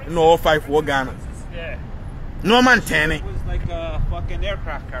ha no 5 for Ghana. Yeah. No man 10. It was like a fucking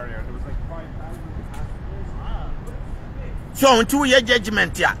aircraft carrier. There was like 5,000 passengers. So until your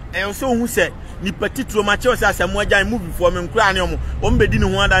judgment ya, and so who said ni petitro machos as a moja movie for me cranium ombedi no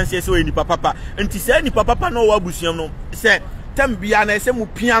ho dance so ni papa nti say ni papa no wa busuam no say tem bia na say mu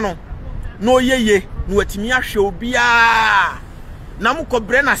piano no yeye no watimi ahwe obia na mu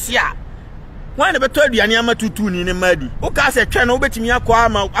kobre na se a wan na beto aduane ama tutu ni ne madi o ka se twa na obetimi akọ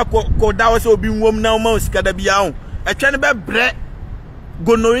ama akọ dawo se obi nwom na o ma osikada bia ho etwa ne be bre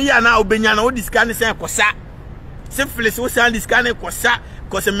gonorrhea na obenya na o diska ne se kosa syphilis o se diska ne kosa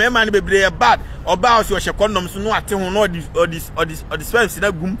cause mema ne bebre bad oba o se o hye condom so no ate ho no odis spells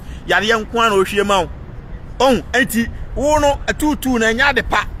na gum yare nko na o hwie ma on enti wo no atutu na nya de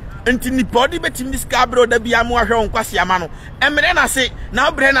pa enti ni podi betim diska bro da bia mo ahwe onkwase ama no emre na se na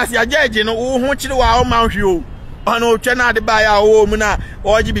obre na se ajeje no wo ho kire wa o ma hwe o ono twa na de ba ya o mu na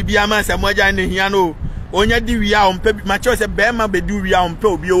oji bibia ma se mo ajan ne hia no onya di wi a ompe ma che se be ma be di wi a ompe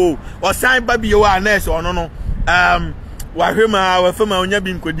obi o osan ba bi o a nurse ono no wahwema wafema onya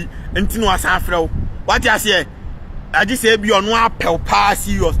bi nkodi enti no asan afrew what you say agi say bi ono apel pa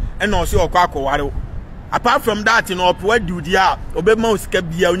serious e na o se okwa akoware apart from that no opwa duty a obema osika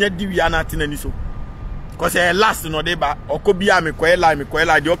bia onya diwia na atenani so cause last no dey ba okobia me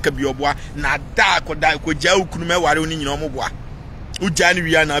kwela de okabi oboa na da akoda koja ukunu me ware oni nyina omoboa uja ni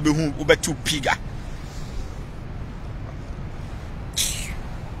wia na abehu obetu piga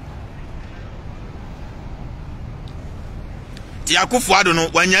ti Akufo Addo no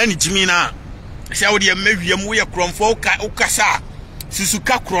wanya ni jimi na se wo de mewiem wo ye kromfo ukasa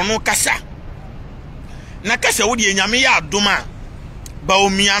susuka krono kasa na kasa wo de nyame ya adoma ba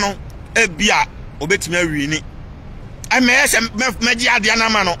omia no ebia obetimi awi ni amese meji ade na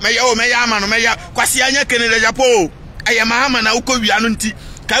ma no meya ama no meya kwase anya kenele japo aye Mahama na ukowia no nti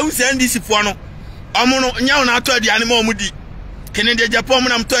ka usa ndisi fo no omo no nya wo na ato aduane ma omudi kenele japo omo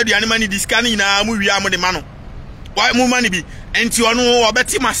na mto aduane ma ni diska ni na mu wi amode ma no why mu mani bi enti ono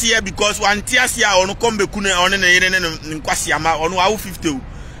obeti mase because wanti ase a ono kombeku na ono na yene ne nkwase ama ono awu 50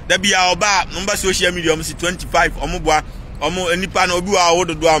 da bia oba number social media om si 25 omoboa omo nipa na obi wa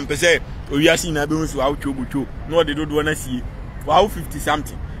awododo am pese owiase na be hu so awotwo botwo na ode dodo na sie wa 50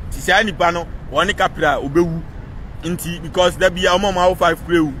 something ti say nipa no oni kapra obewu nti because da bia omo ma 5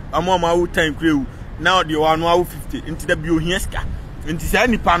 krewu omo ma 10 krewu na ode wa no awu 50 nti da bia ohia ska nti say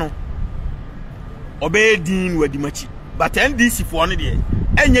nipa no obedin wadimachi but NDC for no de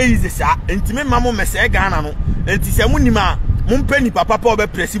enye easy sa nti me mamo mese Ghana no nti se munima mumpeni papa obe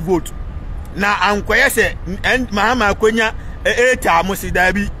press vote na ankoye se Mahama akonya 8 amosi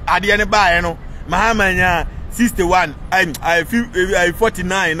da bi ade ne baaye no Mahama nya 61 I feel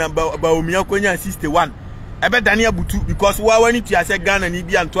 49 na ba omi akonya 61 ebe dane abutu because wa wani tia se Ghana ni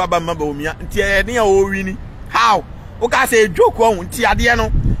bia nto aba ma ba omi nti e ne ya o wini how o ka se joke on nti ade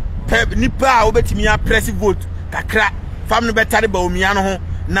no nipa obetimi ya press vote kakra family better ba omia no ho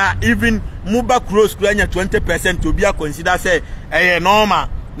na even muba cross anya 20% obi a consider say normal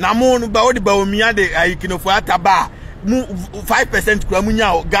na mo no ba odi ba omia de Ken Ofori Atta ba mu 5% kura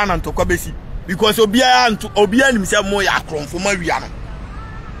munya Ghana ntokwa besi because obi anim say mo ya kromfo ma wia no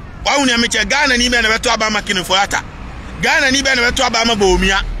wa unia meche Ghana ni be na beto aba ma Ken Ofori Atta Ghana ni be na beto aba ma ba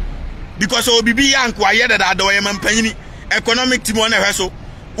omia because obibi ya nko aye da do ye mampanyini economic team on ehweso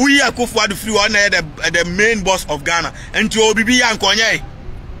we Akufo Addo free one the main boss of Ghana and to obibi ya nkonye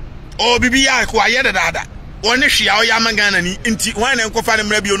obibi ya ko ayede dada one hwia o ya ma Ghana ni nti wan na nkofa ne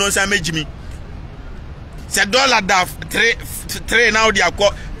mra bi ono nsa magimi se dollar da 3 now dia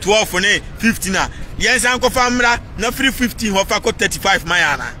ko 12 ne 15 na yensa nkofa mra na free 15 hofa ko 35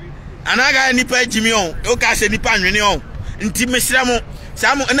 mayana anaga nipa jimi on o ka se nipa nwene on nti mesira mo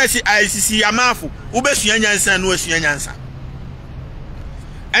samu na si ICC amafu ubesua nyansa no asua nyansa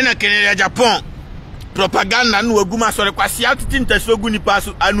ena kenele Japan propaganda no aguma sore kwase atiti ntasogu nipa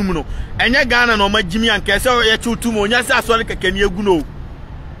so anum no enye Ghana no magimi ankese ye chutu mo nya se asore kekani egu no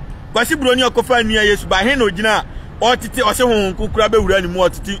kwase broni okofa nua Yesu ba he no gina otiti ose honhon kokura bewura ni mo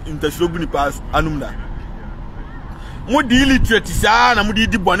otiti ntasogu nipa so anum da mo di illiterate sa na mo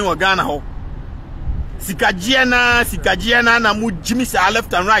di bone wo Ghana ho Sikajiana na mu Jimmy sa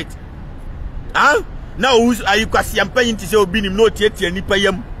left and right. Now who's are you kwasi ampanyin ti se obi nim no tietie nipa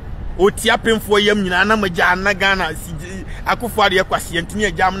yam. Otia pemfo yam nyina na magya na Ghana Akufo Addo kwasi antini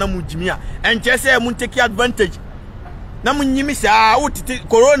agam na mu Jimmy a. Enche se mu take advantage. Na mu nyimi sa wotiti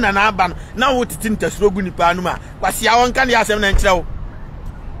corona na aba no na wotiti ntasrogu nipa anu ma. Kwasi awon kan ya asem na nkyerɛ wo.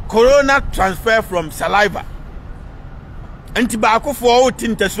 Corona transfer from saliva. Anti ba Akufo wotiti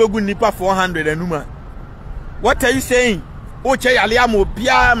ntasrogu nipa 400 anuma. What are you saying? Oche yale amo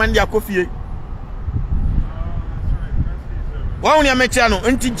bia man dia kofie. Wa woni amecha no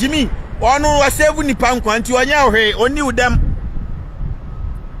nti Jimmy ono wa save nipa nkwa nti onya ohwe oni udam.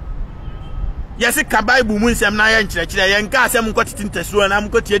 Yesi ka Bible mu nsem na ya nkyerɛkyerɛ ye nka asem nkotiti ntasuo na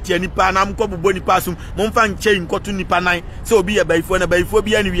mkotie nipa na mkobobo nipa asum momfa nkyɛ nkotu nipa nan se obi ye baifo na baifo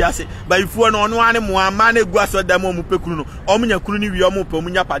bia ni wiase baifo no ono ane mo ama na egu aso dam mu pekuru no omunya kuru ni wi omu pa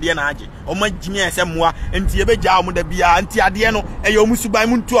munya pade na age omu Jimmy ese moa nti ye beja omu da bia nti ade no eye omu suban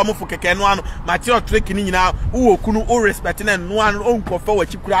mu ntu omu fo keke no ano material trick ni nyina wo kunu o respect na no ano onkofa wa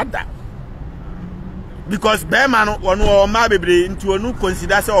chikura da. Because Bema no one or ma bebre into a new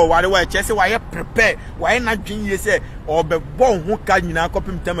consider so why chese why prepare why not dream ye say or be born who can you now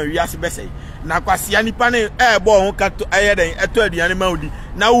copy time we as bese na kwasi ani pane born who can to aye den eto aduane maudi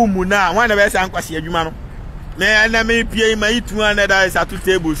na umu na wan na be say kwasi adwuma no me na me pie ma $200 at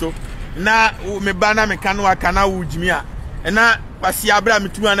table so na me ba na me kanu aka na wo Jimmy a na kwasi abra me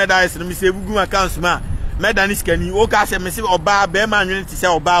 $200 no me save gu account ma me danis kani o ka say me say oba Bema anwene ti say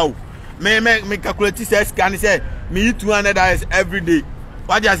oba o me calculate say scan say me $200 every day.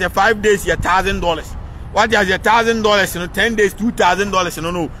 What is 5 days here $1,000. What is $1,000 10 days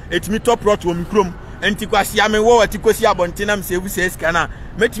 $2,000 no it me top rot wo me krom enti kwasi ame wo atikosi abontina me save say scan na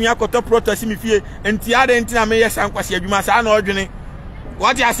metimi akotop rot asi me fie enti ade enti na me yesan kwasi adwuma sa na odwene.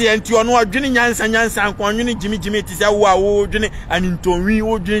 What you say enti ono odwene nyansa nko onwene Jimmy ti say wo a wo odwene anintonwi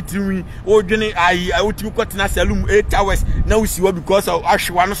wo odwene tinwi wo odwene ai otimi kwotena salum 8 hours na usiwa because of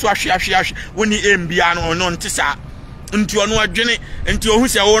ahwa no so ahwe woni embia no ono ntisa enti ono odwene enti ohu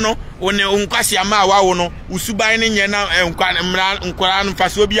se wo no woni onkwase ama awa wo no usuban ne nye na nkora no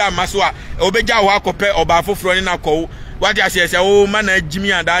faso bi ama so a obegya wo akopɛ oba foforo ne na kɔwo. What you say wo ma na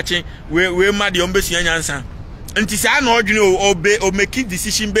Jimmy adache we ma de ombesua nyansa nti say na odwene o make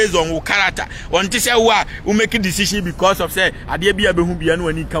decision based on your character. Unti say we make decision because of say ade bia behu bia na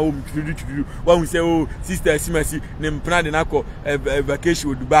wani ka wo mtudu wa hu say oh sister simasi ne mpna de nakɔ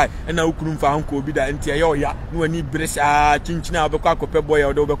vacation Dubai na ukuru mfa hanko obi da nti aye oya na wani bresa chinchina obekɔ akɔpɛ boy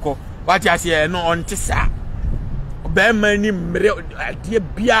o de obekɔ. What you say no unti sa Bema ni mre ade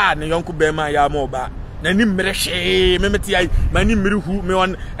bia na yonko Bema ya ma oba na ni mreshe memeti ai mani mrehu me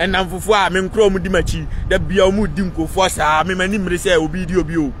on enamfofo a me nkro mu di machi da bia mu di nkofo sa me mani mrese obi di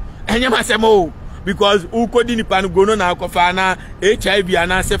obi o enyem asemo because ukodi ni pan gono na akofa na HIV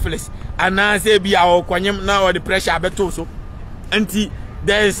ana syphilis ana se bia okwanyem na o the pressure abeto so anti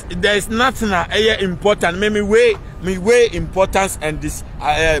there's nothing important me weigh importance and this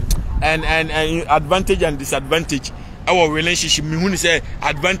and advantage and disadvantage our relationship me hu say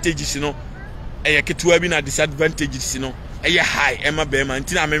advantages you know ketwa bi na disadvantages no high ema Bema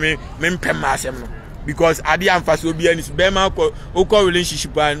ntina me mpem asem no because ade amfa so bi ani Bema ko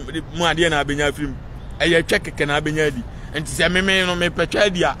relationship mu ade na abenya film twekeke na abenya di nti se me no me petwa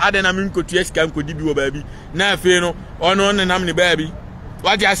di a ade na me nkotu esika nkodi bi wo baabi na afi no ono ne nam ne baabi.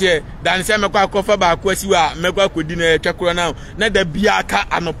 What you say dan se mekwa kofa ba akwasiwa mekwa kodi na twekoro na da bia ka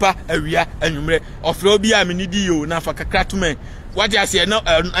anopa awia anwumre ofro bi a me nidi yo na fa kakra to me. What you say no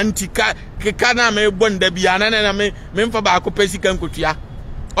antika na me bonda bia na me mfa ba akopasi kan kotua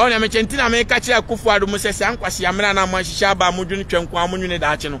ona me chentina me ka kire Akufo Addo mo se ankwase amena na mo hihia ba mo dwene twenko amonwene da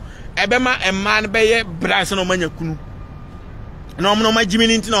ache no ebema emma no beye branch no manya kunu na omo no ma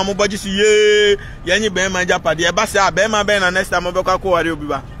Jimmy nti na omo boji su ye yanyi Bema japade e ba se a Bema be na next time obekwa ko ware obi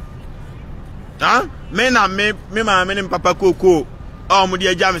ba me na me ma me ne papa koko omo de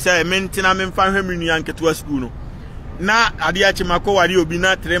agya me se me ntina me mfa hwe me nua nketo school no na ade achi mako ware obi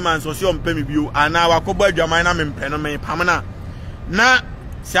na 3 months so o mpa me bio ana wakobo adwaman na me mpe no me pamna na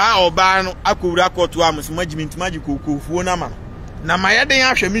sa oba no akowura koto amusi Jimmy ntima jikoko fuo na ma na mayeden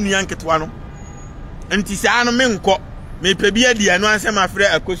ahwe me nua nketo no nti sa no me nko me pebia dia no ansem afre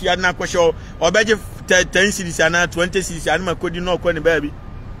akosia na kwhye obeje 10 series ana 20 series ana makodi no ko ne baabi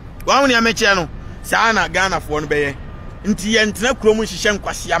wa woni ameche no saa na Ghana fo no beye nti ye ntena kuro mu hihye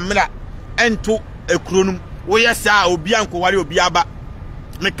nkwase amra ento ekuro no wo ye saa obi anko ware obi aba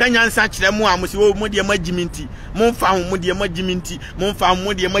me kanya nsa kire mu amusi wo mu de Jimmy nti mo mfa ho mu de Jimmy nti mo mfa ho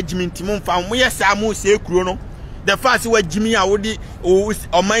mu de Jimmy nti mo mfa ho mu ye saa mu se ekuro no the first we Jimmy awodi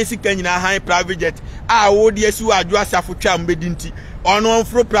o man sika nyina high private jet awodi esi Addo Asafo twa mbedinti ono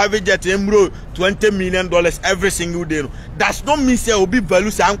fro private jet emro $20 million every single day no. That's not mean say obi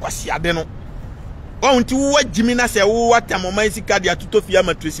value say ankwasi ade no. Wonti wo Jimmy na say wo watam o man sika dia tutofia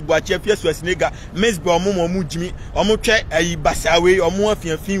matresi bo achi afia so asinega mesbe omo Jimmy omo twa ayi basawe omo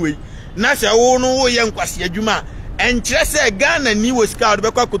afiafin we na say wo no wo ye nkwasi adwuma enkyere say Ghana ni wo sika do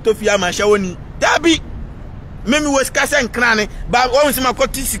bekwa kotofia ma hya woni dabi memi wo sika say nkrane ba won se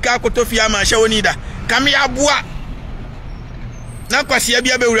makoti sika kotofia ma hya woni da kame aboa na kwasi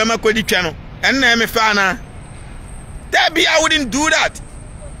abia be wura makodi twa no enna me fa na dabi I wouldn't do that.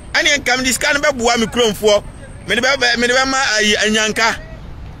 Ani enkam dis kan be boa me kromfo me de ma anyanka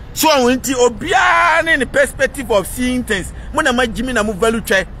so wonti obia ne perspective of seeing things mo na magimi na mo value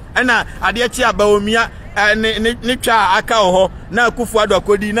twa na ade achi abaomia ne twa aka ho na Akufo Addo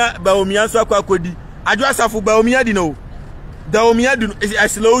akodi na baomia so akodi Addo Asafo baomia di no daomia di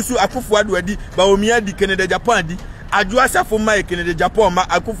aslowsu Akufo Addo adi baomia di Canada Japan adi Addo Asafo ma Canada Japan ma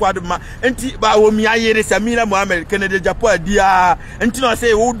Akufo Addo ma enti baomia yere Samira Mohammed Canada Japan adi a enti no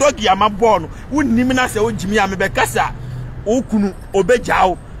say wo dog ya mabọ no wonnim na say wo jimi ya mebekasa wo kunu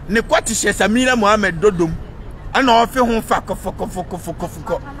obejao ne kwati she Samira Mohammed dodom ana ofe ho fa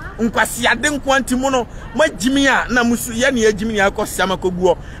kofoko nkwasi ade nkwanti mu no magimi a na musu ye ne agimi ya akosama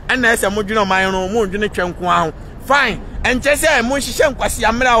koguo ana ese modwene man no mo ndwene twenko aho fine enche se mo hihye nkwasi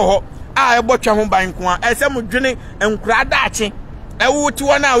amra ho a ebotwa ho ban ko a ese modwene enkura daache ewuti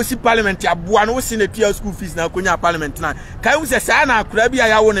wona osi parliament aboa no wosi na tua school fees na akonya parliament na kai wo se saa na akura bia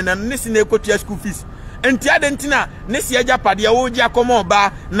ya wo ne na ne si na ekotua school fees enti adentina ne si agya pade wo gi akomo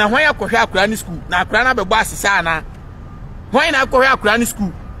ba na hwan akohwe akura ni school na akura na bebo asesa na hwan na akohwe akura ni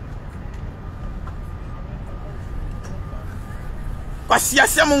school kwasi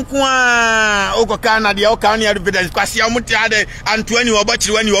asem nko a ogoka na de oka na evidence kwasi amuti ade Antoine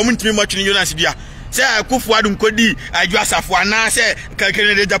obachiri wani wo mutimi mochini Jonas bia se Akufo Addo nkodi Addo Asafo ana se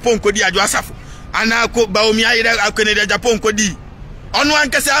Canada Japan nkodi Addo Asafo ana ko baomia yire Canada Japan nkodi onu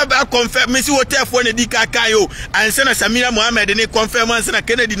ankasa ba confirm me si hotel fo ne di kaka yo anse na Samira Mohammed ne confirm anse na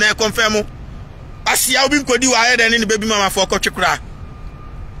Kennedy na confirm asia obi nkodi wa ayede ne baby mama fo kotwekura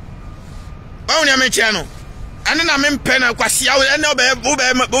ba oni ameche no ane na mempe na kwasia ene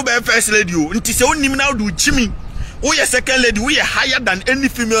obe first lady o nti se onim na do chimi we are second lady, we are higher than any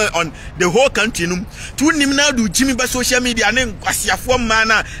female on the whole country. To nim now do Jimmy by social media name Kwasiafo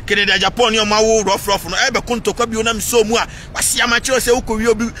mana Canada Japan your mawo rough no ebe konto kwa bi onam so mu a Kwasia macho se ukowi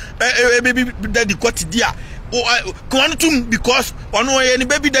obi baby daddy kwati dia quantum because ono ye ni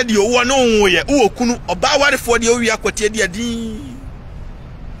baby daddy o wo no ye wo kunu oba ware for de owi akwati dia di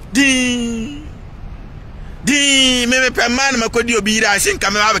me pe man makodi obi ira sin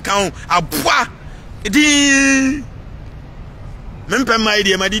kamera be kan aboa di mempe my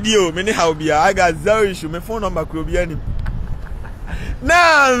dear madidio me ni how bia I got zero issue my phone number could be any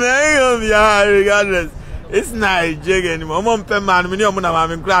nah man regardless it's not jig anymore mom pe man me ni omo na ma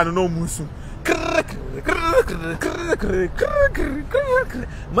me kra no musu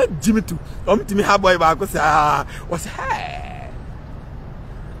ma jimi tu omtimi ha boy ba ko say what's hey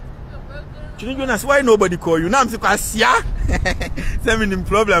Jonas, why nobody call you? Now I'm saying, send me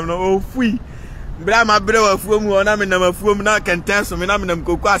problem no oh free. Bra ma bre wa fuomu ona me na mafuomu na kenten so me na me nam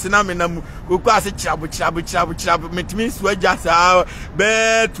kokwase na me nam kokwase chirabu metimi su agya sa be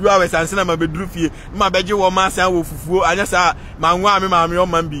 2 hours anse na ma beduru fie ma beje wo ma san wo fufuo anya sa ma nwa me ma me o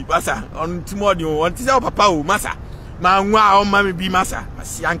man bi basa on timodi on ti sa papa o masa ma nwa o ma me bi masa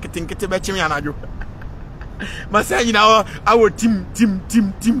asi anketenkete be chim anajo masa nyina awo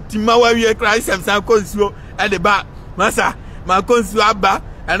tim ma wa wie Christ am san konsuo e de ba masa ma konsuo aba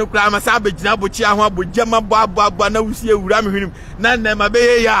anu kra ma sa begina bochi aho abogya ma bo na wusi ewura me hwenim na na ma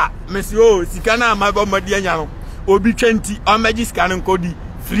be ya mesi o sika na ma bo madi anya no obi 20 o magi sika no kodi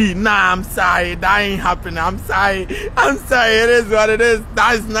free na I'm sorry that ain't happening I'm sorry it is what it is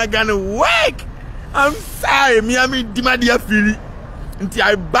that is not gonna work I'm sorry me dimadia free until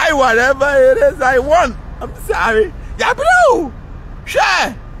I buy whatever it is I want I'm sorry ya bro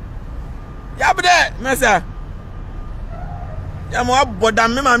share ya bro mesa ya mo aboda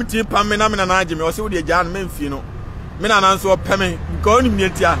me ma mti pam me na me na age me o se wo de gya no me mfi no me na nan so peme ko oni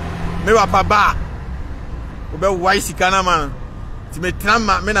mnetia me wa pa ba o be wai sika na man ti me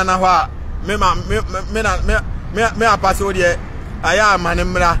trama me na ho a me apase wo de aya amane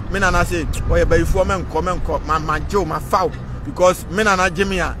mra me na say o ye bayifuo me nko ma jew ma faw because me na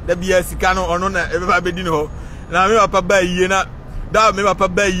jemi a da bia sika no ono na e ba be di no na me wa pa ba yie na da me wa pa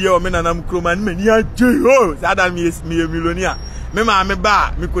ba yie o me na nam kroma me ni aje o sa da me millionaire me ma me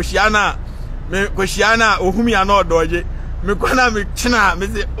ba me koshia na me kwasiana ohumi ana odoje me kwana me china me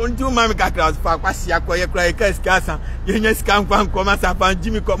se ontu ma me kakra fa kwasi akoye kra e ka sika san ye nya sika nkwa ma sa fan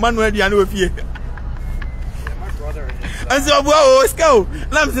jimi ko manu aduane ofie anso obo o sika o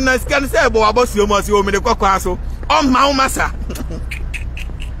na me se na sika no se bo abosuo mo se o me de kwakwa so o ma o masa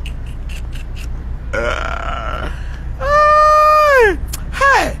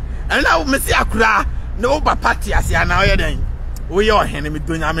hey and now me see akura no ba party asia na oye den we yo hene me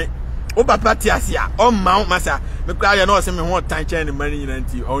donya me o ba party asia o ma masa me kura ya no se me ho tan chen ni mani nyina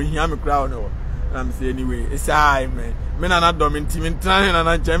nti o hia me kura no na me say anyway it's I man me na na do me nti me tran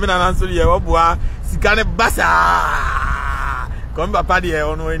na chen me na so ye oboa sika ne basa kom ba party e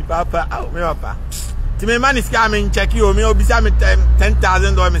ono en papa me papa ti me man sika me check you me obisa me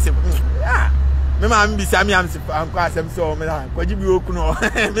 $10,000 me say yeah me ma mbisa me am se anko asem so me la kwaji bi oku no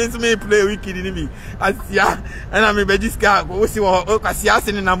me so me play weekend ni bi asia na me beji ska wo si wo kwasia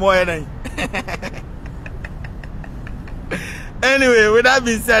se ni na mo ye dan anyway with that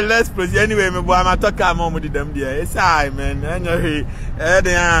being said let's proceed anyway me boy ma talk am mo di dem there it's I man enyo he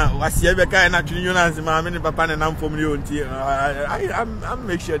den wasia be kai na twin Jonas ma me ni papa na nam fom ni onti I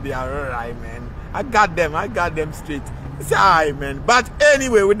make sure they are all right man I got them straight. It's alright, man. But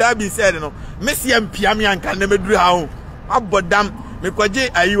anyway, with that being said, you know, Messi and Piami can never do how. Abodam, me kwaje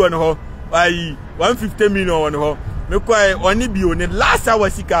ayi on ho. Ayi 150 million on ho. Me kwa oni bi on last hour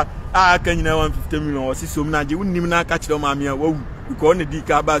sika kan nyina 150 million o sisom na je unim na ka kire ma me a wawu. Because on di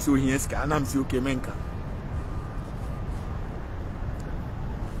ka ba so hia sika na am si okay menka.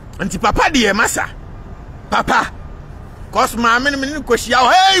 Anti papa de masa. Papa cause my men question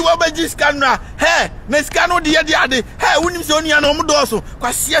hey what be this camera hey na scan no de ade hey unim se onia no mdo so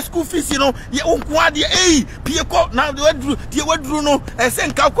kwase school fees no ye onko ade hey pie ko na de wadru no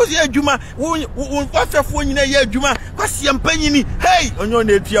esenka kwase adwuma won kwafefo nyina ye adwuma kwase mpanyini hey onyo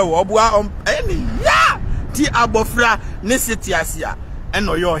na etua wo oboa eni ya ti abofra ne setiasia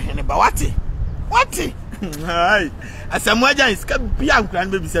eno yo hene ba wate hai asamuaja iska bia nkran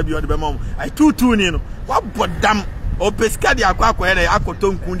be bisa bi ode be mom ai tutu ni no wabodam o pesca di akwa ere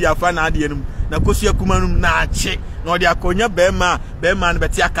akoto nkun di afa na ade enum na kosu akumanum na ache na ode akonya bema no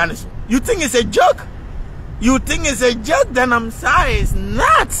beti aka ne so. You think it's a joke? Then I'm sorry, it's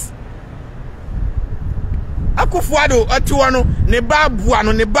not. Akufo Addo atuwa no ne babua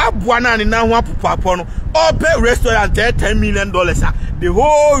na ne na ho apopapo no all pay restaurant $10 million the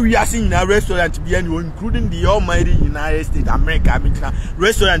whole we are seeing a restaurant be any including the almighty United States America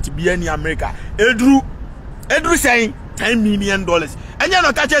restaurant be any America Edru saying $10 million. And you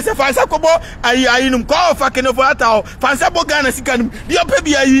know, catch us a fancy kobo. I num call for Ken Ofori Atta. Fancy bogana sikanum. The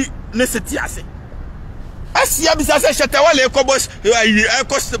baby I necessity ase. Asi abisa se shatawale kobos. I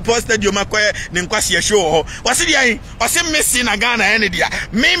cost posted you makoye ninkwasi show. Wasi di wasi Messi na Ghana ene dia.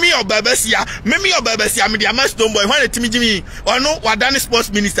 Mimi obabesia. Me dia match don't boy. When the Timmy Jimmy or no wadani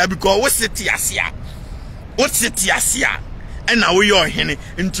sports minister because what's city asia. And now we are hene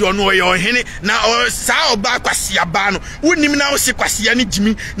into your hene now sao ba kwasia ba no wonim na wo se kwasia ni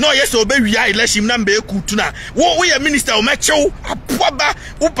jimi no yes oba wia election na mbe ekutuna wo ye minister o mechew apoba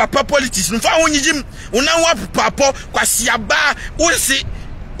wo papa politics no fa wonyijim una wo papa kwasia ba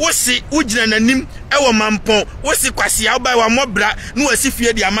wo se ugina nanim ewo mampon wo se kwasia ba wa mobra no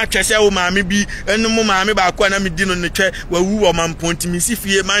asifie dia matwese wo maame bi enum maame ba akwa na medi no netwe wawu wo mampon timi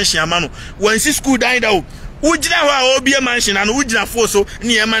sifie manhia ma no wansi school dan da o ujina wa obi mansion and ujina foso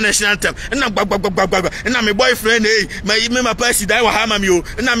ni e national term na gbagbagbagbagba na me boyfriend me my person die wa hama mi o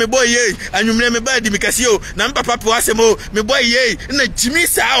na me boy ye anwumre me ba di me kase o na me papa po asem o me boy ye na jimi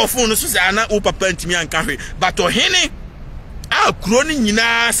sa ofo no so sa na o papa ntimi anka hwe but o hene a kuro ni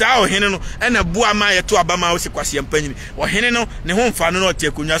nyina sa o hene no na bua ma ye to abama o se kwase mpanyini o hene no ne ho mfa no na o te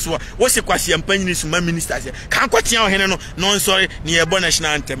akonwa so o se kwase mpanyini suma minister se kan kwatia o hene no no sorry ni e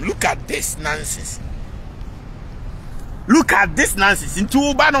national anthem. Look at this nonsense. Look at this nonsense. Into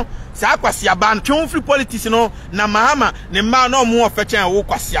Ubano, sa kwasia ban, free politics no, na Mahama, ne ma no mo ofechen wo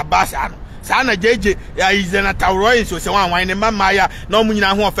kwasia basa no. Sa na jeje ya izena tawroin so se wan ne ma maya no mu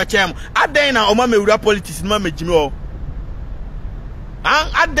nyina ho ofechen. Aden na o ma mewura politics no ma mejimi o.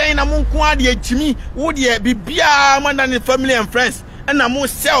 Aden na mo nko ade ejimi, wo de bibia man than family and friends. And na mo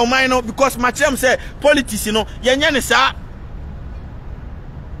sell mine no because my chem say politics no, yenye ne sa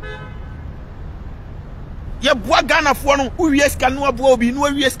ya bua Ghana fo no wies kan no abo obi no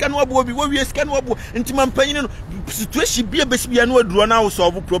wies kan no abo obi wo wies kan no abo nti mampanyin no situation bia besibia no aduro na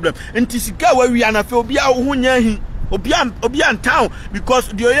solve problem nti sika wa wi ana fe obi a ho nya hi obi an town because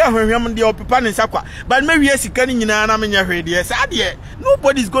the oya hwehwem de opepa ne sakwa but me wies sika ni nyina na menya hwe de sa de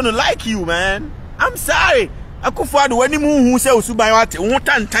nobody's going to like you, man. I'm sorry. Akufo Addo wani mu hu se osuban wate wo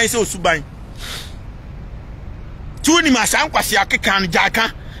tantan se osuban Tu ni masan kwasi akeka no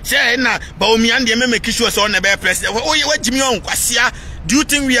jaka. Say na ba omi ande me make sure so on the president. What Jimmy on kwasi? Do you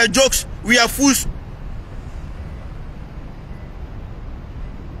think we are jokes? We are fools?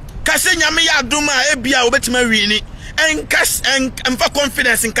 Kase nyame ya adoma ebia obetima wiini enkas emfa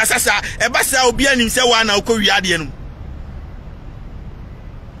confidence in kasasa ebasa obi anim se wa na okọ wiade no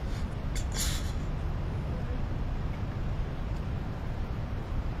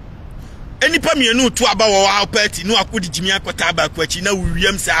enipa mienu to aba wo wa party no akodi jimi akota aba kwachi na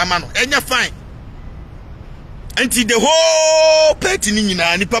wiwiem se ama no enya fine until the whole party ni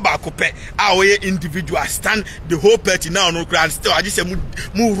nyina nipa ba akopɛ a wo ye individual stand the whole party now no crowd still I just say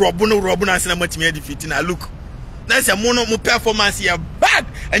mu robo na se na matimi defeat na look na se mu no mu performance ya bad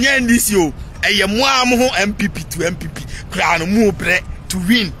enya ndisi o eye mu a mu ho MPP to MPP crowd mu bre to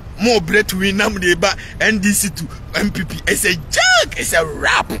win more bre to win na mu de ba NDC to MPP it's a joke, it's a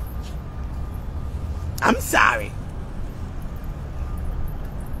rap. I'm sorry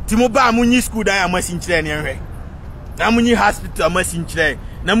Timo ba munyi school da ya masinchire ne hwe na munyi hospital amasinchire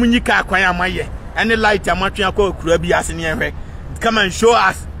na munyi ka kwan amaye any light amatwe akọ kura bi ase ne hwe come and show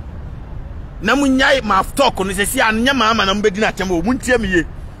us na munyai ma talk no se si anya Mahama na mbedi na chama o muntie miye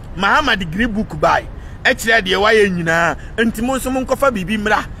Mahama degree book buy e kire de waye nyina ntimo nso monkofa bibi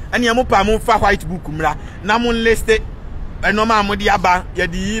mra ane mo pa mo fa white book mra na mon list enoma mo di aba ye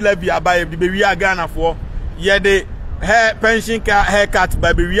di lebi aba ye be wi aga na fo ye de pension ka haircut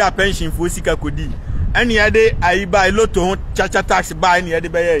ba be wi pension fo sika kodi ene ye de ayiba iloto chacha tax ba ene ye de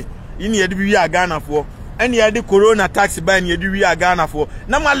be ye ene ye de wi aga na fo ene ye de corona tax ba ene ye de wi aga na fo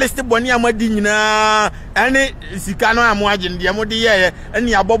na ma list boni amadi nyina ene sika no amo agye de mo de ye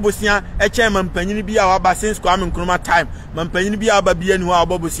ene abobosia e chen mampanyin bi a waba since Kwame Nkrumah time mampanyin bi aba bi ene ho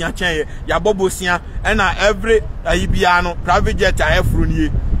abobosia chen ye ya abobosia ena every ayibia no private jet afro nie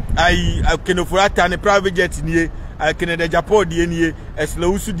ai Ken Ofori Atta ne private jet nie Canada Japan die nie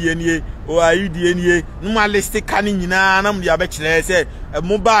eslawusu die nie o ayi die nie no ma list ka ni nyina na mo de abekire se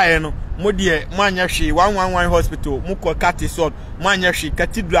mobile no mo de mo anya hwe 111 hospital mo ko Catisod mo anya hwe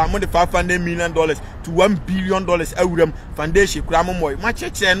cathedral mo de $500 million to $1 billion awuram foundation kura mo moy ma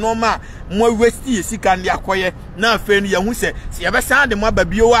chekire no ma mo westi sika ndi akoye na afa ni yehu se ye be san de mo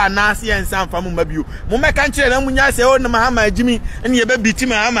babio wa na se yensan fa mo mabio mo meka nkire na munya se o na Mahama ajimi ene ye be biti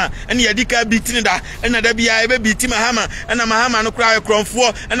Mahama ene ye dika biti ni da ene da bia ye be biti Mahama ene Mahama no kura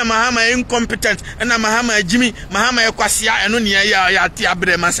kronfo ene Mahama incompetent ene Mahama ajimi Mahama ye kwasia eno ne ya ti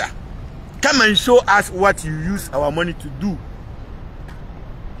abre masa. Come and show us what you use our money to do.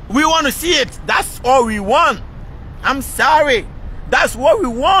 We want to see it. That's all we want. I'm sorry. That's what we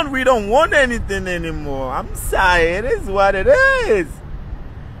want. We don't want anything anymore. I'm sorry. It is what it is.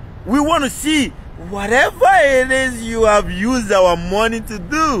 We want to see whatever it is you have used our money to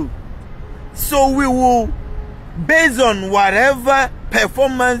do. So we will, based on whatever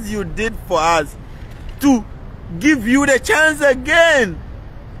performance you did for us, to give you the chance again.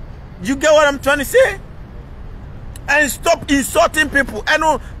 You get what I'm trying to say? And stop insulting people. I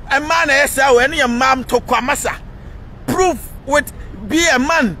know a man any a mom to kwamasa. Proof with be a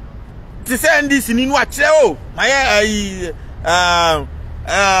man to say this in what my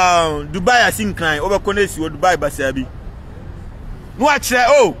Dubai I think crying over Konesi or Dubai Basabi. Watch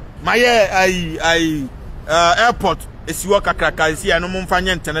my airport is work a cracker see no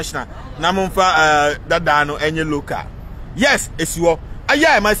mumfanya international na mumfa dadano any local. Yes, it's your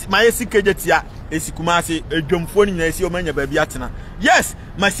aya my SKJTia esikumase edwomfo ni nyina esi o manya ba bi atena. Yes,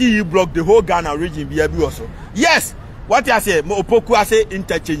 masi you block the whole Ghana region bi abi also. Yes, what I say opoku ase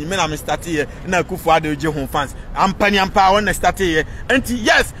interchange me na me start here na Akufo Addo je home fans. Ampani ampa when start here. And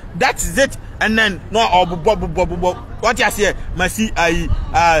yes, that's it. And then no what I say masi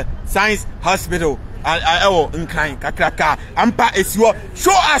science hospital in kakraka ampa esiwo.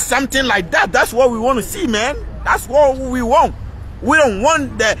 Show us something like that. That's what we want to see, man. That's what we want. We don't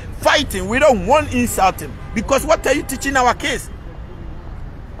want the fighting. We don't want insulting. Because what are you teaching our kids?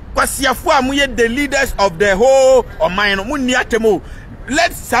 Because the leaders of the whole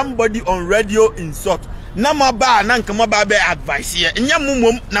let somebody on radio insult. Namaba nankamaba be advice here. We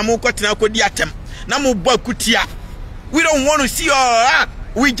don't want to see all that.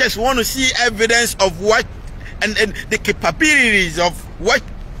 We just want to see evidence of what and the capabilities of what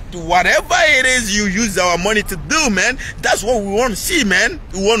whatever it is you use our money to do, man. That's what we want to see, man.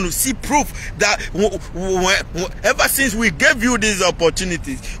 We want to see proof that ever since we gave you these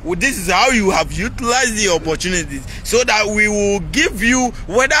opportunities, this is how you have utilized the opportunities, so that we will give you,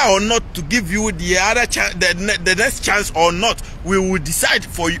 whether or not to give you the other chance, the next chance or not, we will decide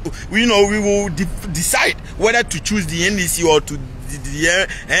for you. We will decide whether to choose the NDC or to the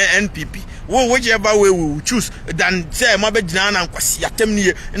NPP. whichever way we will choose than say mabe jina na kwasi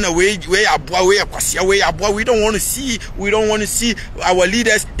atemnie na we aboa we kwasi we aboa. We don't want to see our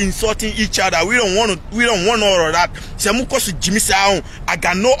leaders insulting each other. We don't want all of that. Se mu koso Jimmy Sao, I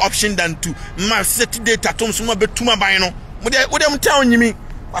got no option than to ma Saturday tatom so ma betuma ban no. Wo dem town nyimi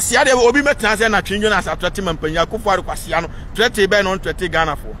kwasi ade obi metena se na twinjo na asatrate mampanya Akufo Addo kwasi no 30 be no 30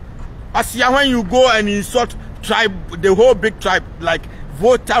 Ghana for. Asia, when you go and insult tribe, the whole big tribe, like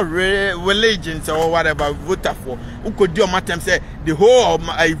voter religions or whatever, voter for, who could do a matter say the whole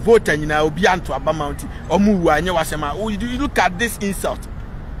voter in Obian to Abamounty or Muwa, you look at this insult.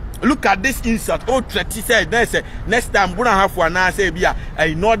 Look at this insult. Oh, Treti said, next time, gonna have one, I say, be a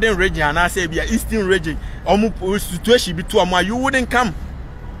northern region, and I say, be a eastern region, or situation between you wouldn't come.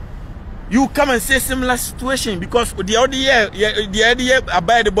 You come and say similar situation because the other year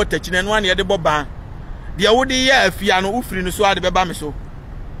abide the botech and 1 year the boba. The other year if you are no ufri no so ade beba me so.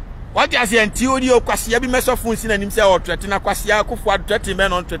 What you say until you kwasi be meso fun sin anim say or threaten kwasi Akufo Addo 30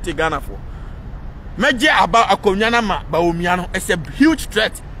 men on 30 Ghana for. Meje about akonya na ma ba omia no is a huge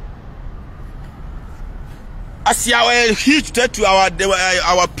threat. As a huge threat to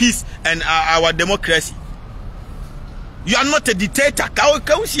our peace and our democracy. You are not a dictator.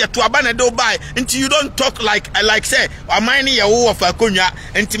 Until you don't talk like say, I'm minding your of a kunya,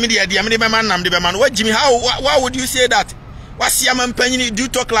 intimidate the man. What Jimmy, why would you say that? What's your man penny? Do you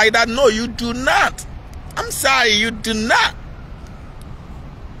talk like that? No, you do not. I'm sorry, you do not.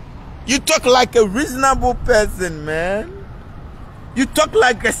 You talk like a reasonable person, man. You talk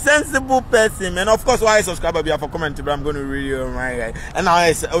like a sensible person, man. Of course, why subscriber be for comment, but I'm going to read you right. And now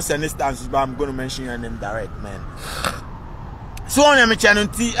I also instances, but I'm going to mention your name direct, man. So on my channel,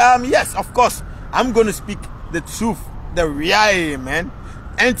 yes, of course, I'm going to speak the truth, the reality, man.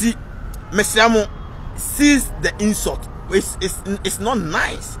 And Mesiamo sees the insult. It's not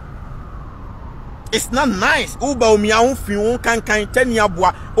nice. It's not nice. Uba umiya fi kan teni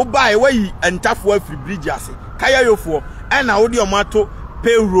abua. Uba ewe entafo free bridge ase. Kaya yo for. Ena odi omato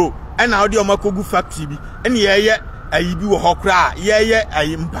payroll. Ena odi omakogu factory bi. Eni yeye ayibi wo hokra. Yeye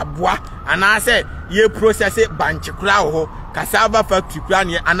ayimpabua. Ana se ye process banchi kra ho. Cassava factory kra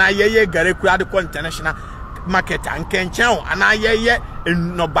ne ana yeye gare kra de international market ankenchen. Ana yeye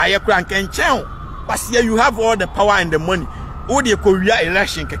no buy kra ankenchen. But here you have all the power and the money. All the Korea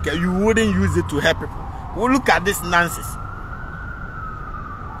election, you wouldn't use it to help people. Well, look at this nonsense.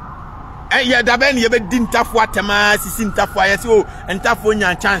 And yeah, the ben you didn't tap what a man is in tap fire, so and tap for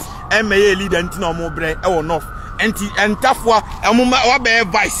your chance. And may lead and no more bread or no. And tap for a moment or bear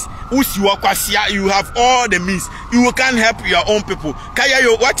vice. You have all the means. You can help your own people.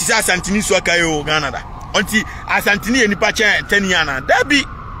 Kayo, what is Asantini Swakayo, Canada? Until Asantini and Pacha 10 yana. That be.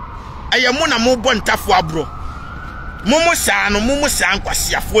 I am one more born tafwa bro. Momo san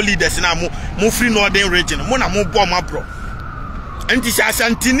kwasi afo leaders na mo free northern region. Mona mo born ma bro. Enti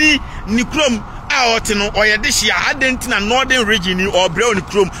Asantini ni krom a ote no oyede hia adenti na northern region ni obre oni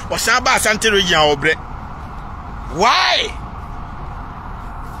krom o san ba Asante region obre. Why?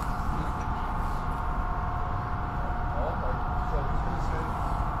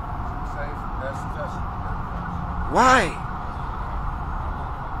 Why?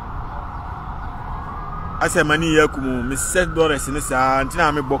 I said, Mani Yakumu, Miss Seth Doris in the sand, and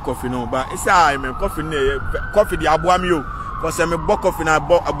I'm a book coffee no, but it's I'm a coffee the abuamio. Because I'm a book coffee, I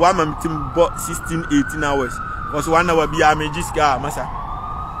bought a woman team bought 16-18 hours. Because 1 hour be a Majiska, Massa.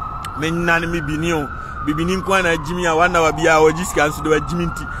 Men none me be new. Bibinim Kwana Jimmy, 1 hour be our Jiska, so do a Jimmy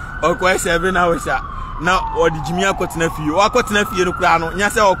or quite 7 hours. Now, or the Jimmy got nephew, or got nephew no crown,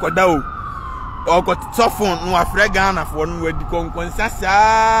 Yasa or Kodao. Or got soft phone, no a fragana for one word the conconsasa.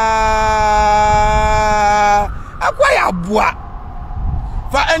 Acquire bois.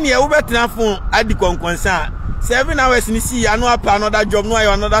 For any over phone at the conconsasa. 7 hours in the sea, I know another job, no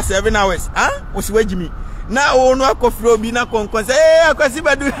another 7 hours. Huh? What's wage me? Now, no coffee, be not conconsa. Eh, I can see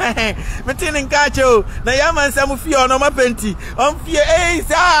by doing maintaining cacho. Now, Yaman Samufio, no my penty. On fear, eh,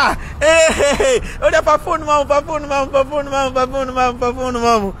 sir. Eh, oh, the phone, mom.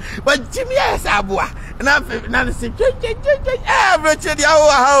 But Jimmy, yes, Abua. Nancy,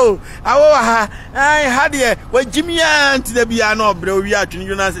 I had here. Well, Jimmy and the piano, bro, we are to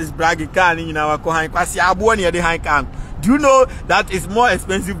Jonas is bragging car in our Kohan, Quasi Abu near the high can. Do you know that it's more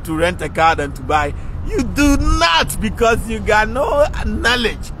expensive to rent a car than to buy? You do not, because you got no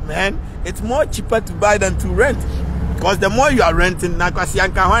knowledge, man. It's more cheaper to buy than to rent. Because the more you are renting,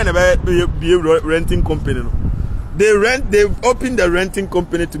 be a renting company. They open the renting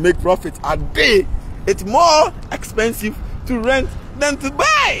company to make profit a day. It's more expensive to rent than to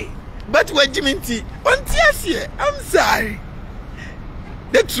buy. But what Jimmy, I'm sorry.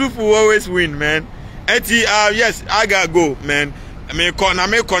 The truth will always win, man. Yes, I gotta go, man. Me corner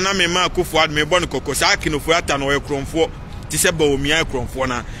me ma Akufo Addo me born koko sa Ken Ofori Atta no ekromfo ti se ba omi ekromfo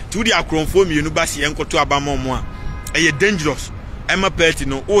na ti di akromfo mienu ba se enkoto abamo mo a eye dangerous ema party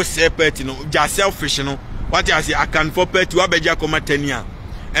no o se party no ja selfish no what I say I can for party wa beja komatania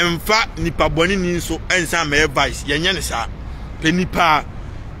emfa nipa boni ni nso ensa ma advice yenye ne sa penipa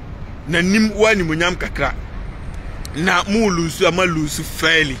na nim wa ni munyam kakra na mu lusu ama lusu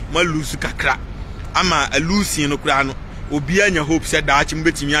fairly ma lusu kakra ama lusu no kra no obi anya hope said that chim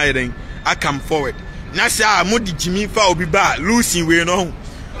betimi ayeren I come forward na say mo di jimi fa obi ba losing we no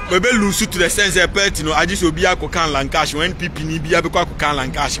we be lose to the sense of party no agisi obi akokan lankash when people ni bia be akokan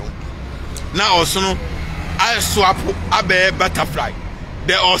lankash na osono I swap abe butterfly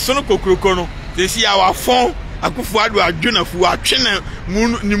the osono kokroko no they see our phone Akufo Addo adwona fu atwene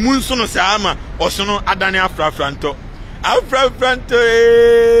ni munso no sa ama osono adane afrafranto yeah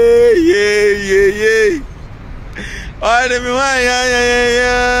oh,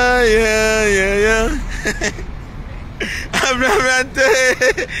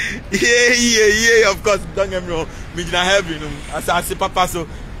 yeah. Of course, don't get me wrong. Me didn't have you know. As I say, Papa, so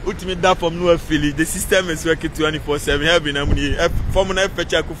ultimate that from no affiliate. The system is working 24/7. Having a money. From an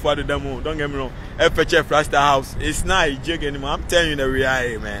FHA Akufo Addo demo. Don't get me wrong. FHA Frasta House. It's not a joke anymore. I'm telling you the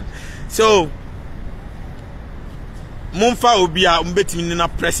reality, man. So. Monfa obia mbetimi na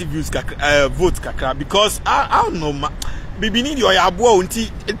press views vote kakra because I don't know bibi ni your abo nti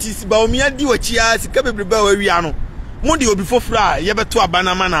ba omi adi wachia sika bebreba wa wia no mo de obi fofra ye beto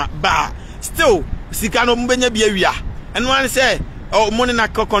abanama na ba still sika no mbenya bia wia eno an say mo ne na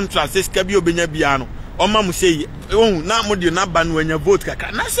contract sika bi obenya bia no o ma mo say na mo de na ba no anya vote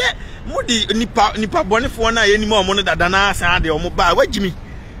kakra na say mo de nipa bonefo na ye ni mo no dada na san de o mo ba wajimi.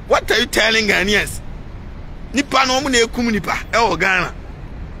 What are you telling Ghanaians? Nipa no mu na ekum nipa e o Ghana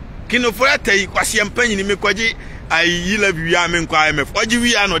Ken Ofori Atta yi kwase empanyi ni mekwaje ayi la biya me nkwa IMF oji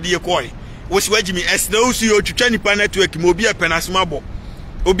wi ya no de yekoy wo si waji mi es na usu yo twetwa nipa network mo obi e penasoma bo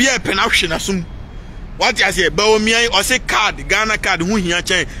obi e penahwe na sum what you say ba omi ai o se card Ghana card hu hia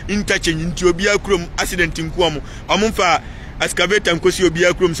chen interchange nti obi akrom accident nku omo mfa excavator nkosi obi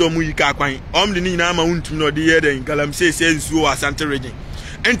akrom so mu yi ka kwan de ni na ma untum no de ye den galamse se nsuo Asante region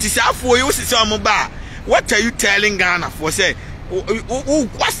enti safo yo se omo ba. What are you telling Ghana for say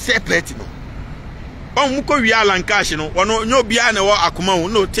what's separate no muko wi alankash no wono nyo bia na wo akoma wo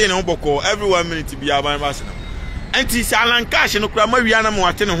no te ne boko every 1 minute bia ban bass no enti sa alankash no kura ma wi ana mo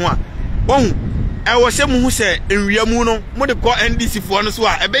ate ne ho a e wo se mu hu se enwia mu no mo de ko NDC fo no so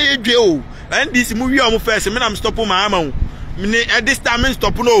a e be ye dwe o NDC mu wi o mo first me na am stop Mahama wo me at this time me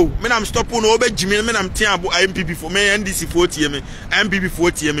stop no me na am stop no obe jimi me na am tin abo MPP for me NDC for tie me MPP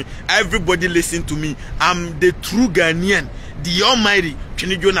for tie me everybody listen to me. I'm the true Ghanaian, the almighty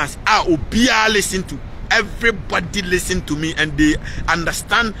Chini Jonas. Obia listen to everybody listen to me and they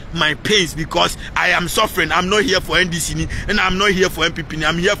understand my pains because I am suffering. I'm not here for NDC and I'm not here for MPP.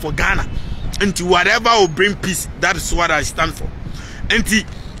 I'm here for Ghana. And to whatever will bring peace, that is what I stand for. And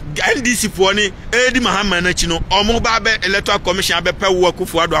NDC for ni Mahama na chino omo ba be electoral commission abe pe wo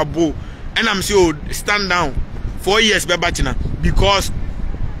Akufo Addo abo and I'm say stand down 4 years be batina because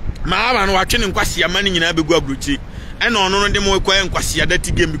Mahama no watwe ne nkwase amani nyina be gu abrochi and ono no de mo kwai nkwase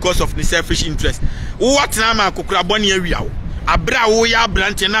adati game because of the selfish interest what na ma kokura boni awia abra wo ya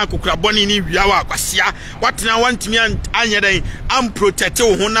brante na kokura boni ni wia wa kwasia what na wantimi anya den am protect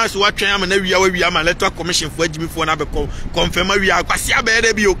wo ho na so watwen am na wia ma electoral commission for agimi for na be confirm wia kwasia be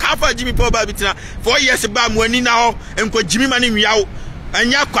da bi o ka fa agimi po ba bitina 4 years ba mo ani na ho enko gimi ma ni wia wo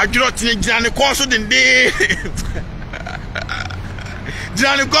anya kwadworo tene gina ne ko so dende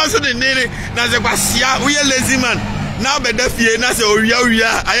gina ne ko so dende na ze kwasia wo ye lazy man now be defie na say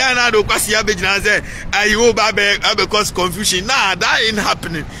owia aya na do kwasia be gina say ayo ba be cause confusion. Nah, that ain't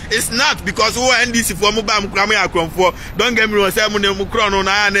happening. It's not because who NDC for mo ba mo kra mo yakronfo don't get me wrong say mo ne mo kro no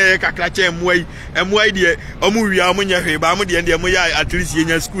na ya kakrache emwai de omo wia mo nya hwe ba mo de mo ya at least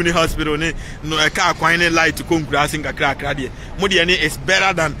yenya school ni hospital ni no e ka kwan ni light to konkura sin kakra de mo de ni is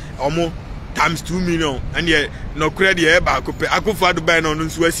better than omo times 2 million and ye no credit e ba ko pe Akufo Addo by no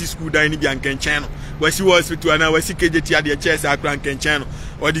nso asi school dan ni bia nkenchen no wasi hospital na wasi KJT ade chest akran nkenchen no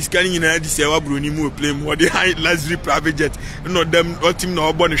or this kan nyina di se wa broni mu play mu the high luxury private jet no dem team na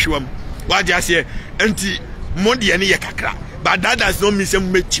obo no hwam wa just here enti mo de ne ye kakra but that does not mean say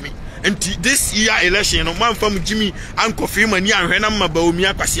mechimi enti this year election no man fam Jimmy ankofi mani anhwe na maba omi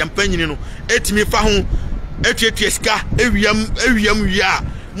akwase ampanyini no etimi fa ho etuetueska ewiam wia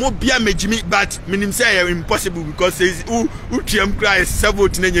mo bia mejimi but minim say impossible because says who cry 7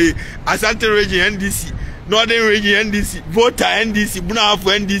 Asante region NDC Northern Region NDC, voter NDC, Bunafo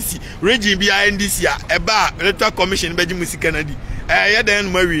NDC, Region BI NDC, eba electoral commission beji musi Kennedy. Yeah,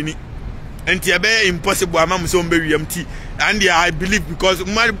 then Marini. And Tiabe impossible amam so be MT. And I believe because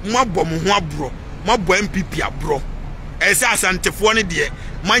my bro, my boy MPP bro. Esa asante fo ne de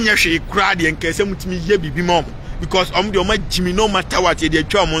manya hwe kra de nkese mutimi ye bibi mom because de o ma jimi no matter what ye de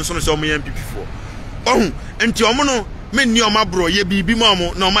twa mo so no so mo MPP fo. Oh, enti omo no me ni o ma bro ye bibi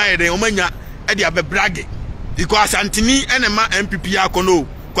mom no ma ye de o manya e de abebrage because asantini ene ma MPP akono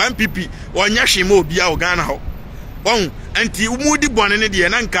kwa MPP onya hwe ma obi a o Ghana ho. Oh, enti umudi bone ne de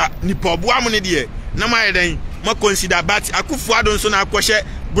na nka nipa oboa mo ne de na ma ye den ma consider but Akufo Addo so na akohye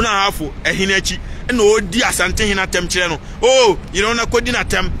buna hafo ehina achi na odi asante hina tem kire no oh you know na kodi na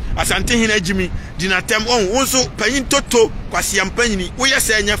tem asante hina jimi di na tem on so panyin toto kwase ampanyini wo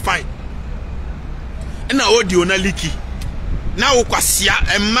yese enye fine na odi ona liki na wo kwasia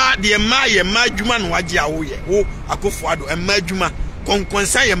emma de emma ye emma adwuma no wage awo ye wo Akufo Addo emma adwuma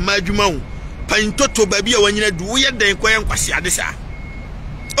konkonsa ye emma adwuma wo panyin toto ba bia wanyina du wo ye den koye nkwasia de sa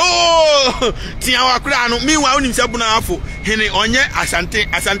oh tia wa kura no mi wa onim sabuna afo hene onye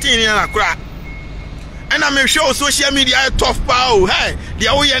asante hine na kura. And I'm sure social media tough power. Hey, the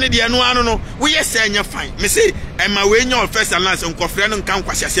away and the annual no, we are saying you're fine. Me say, and my way your first and last uncle friend and count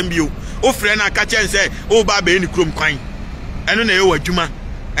was assembly. Oh, friend, I catch and say, oh, baby, any chrome coin. And then you were Juma,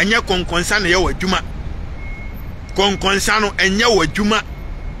 and your concern, you were Juma. Conconsano, and you were Juma.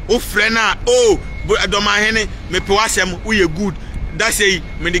 Oh, friend, oh, but I don't mind any, me poasem, we are good. That's a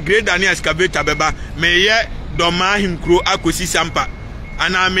me the great Daniel excavator, beba, may ye don't mind him crow, I could see sampa.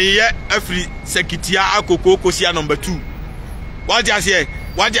 And I may yet every sekitia akoko kosia number 2. What just say?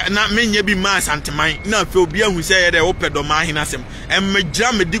 What not mean ye be mass anti mine? No, phobia who say they open the man hinasem. And me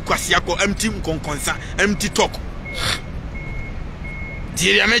jam me diquasiaco empty conconsa, empty talk.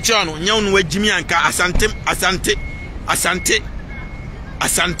 Dear Mechano, nyon we Jimmy Anka, asante.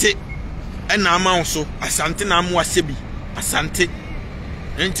 And Namanso, asante namu wasebi, asante.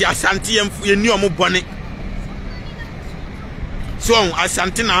 Enti asante ye new mo bonnet. So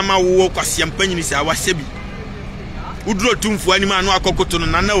asante na ama wo kwase ampanyini se awasebi uduro tumfu ani ma no akokoto no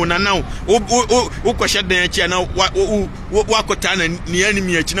nana wo kwahye dan achi na wo akota na ni ani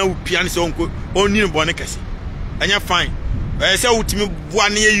mi achi na wo pia ne se onko oni bone kase anya fine say utimi boa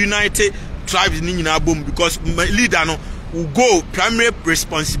ne united tribes ni nyina bom because leader no will go primary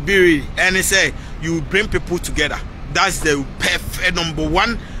responsibility and say you bring people together. That's the perfect number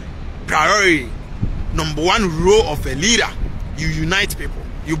one priority, number one role of a leader. You unite people,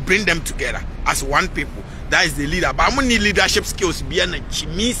 you bring them together as one people. That is the leader. But how many leadership skills be an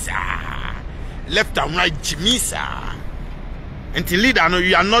chimisa, left and right chimisa. Until leader, no,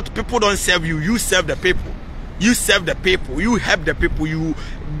 you are not. People don't serve you. You serve the people. You serve the people. You help the people. You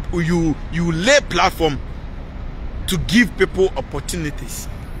lay platform to give people opportunities.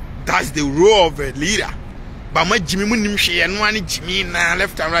 That's the role of a leader. But my Jimmy Munim she and one Jimmy na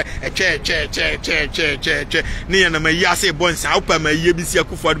left and right che near my yase bonds out by my yebisi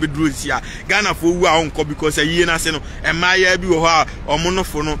Akufo Addo bedrusia Ghana for who are uncle because a year na se no and my yabi or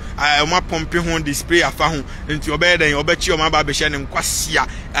monophone I ma pompe hon display afa ho into your bed and your bet your maba be and kwasia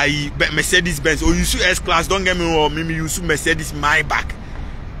I Mercedes Benz or you su S class don't get me wrong me use Mercedes my back.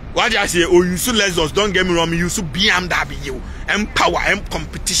 What I say or you su Lexus don't get me wrong me use BMW empower and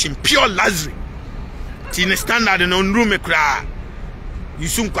competition pure luxury. Tina standard and on room cry. You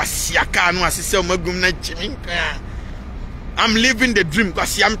soon kwasiaka no asese magum na chiminka. I'm living the dream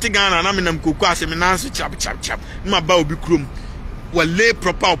because I'm Ghana and I'm in Mkoko me na so chap. Ma ba obi krom. Well lay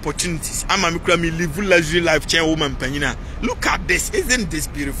proper opportunities. I'm a me live luxury life chain woman panyina. Look at this. Isn't this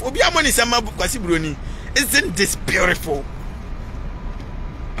beautiful? Obi amoni sama kwasi broni. Isn't this beautiful?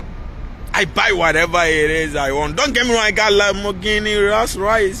 I buy whatever it is I want. Don't get me wrong, I got Lamborghini,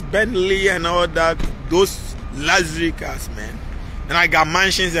 Rolls-Royce, Bentley and all that. Those luxury cars, man. And I got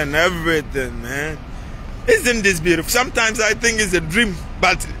mansions and everything, man. Isn't this beautiful? Sometimes I think it's a dream.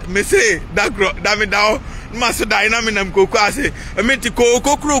 But me say, that me down, master dynamic and cocoa, I say, I mean to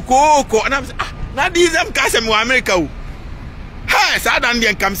cocoa. And I'm saying, now these them cars in America. Hey,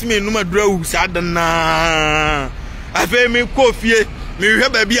 Sadan comes me no draw, Sadana. I pay me coffee. Me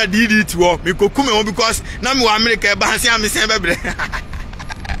have baby a did it to me go come because now me America but say am say baby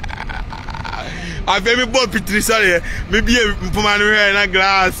I pay me boy Petri sorry maybe mpoma no here na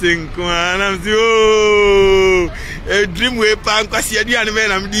glass nko and I'm say oh a dream way pan kwasi aduane me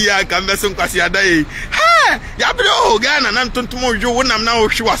na me di ya kan be so kwasi adai ha ya bro Ghana na ntontomo jo wonam na wo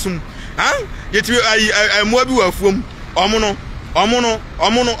hwewasum ha yeti ai mo bi wafuom omo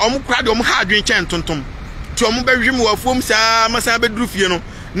kura de omo ha adwen chen ntontom ti omo be hwem wafuom saa masa be duru fie no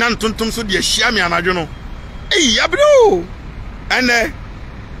na ntontom so de ahia me anadwo no Hey, bro. And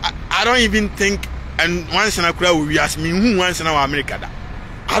I don't even think, and once in a crowd will ask me who once in our America.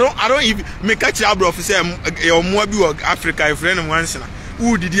 I don't even make a child of say your Mobi Africa, a friend of once.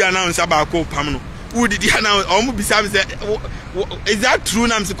 Who did you announce about Pamno? Who did you announce? Almost besides that, is that true?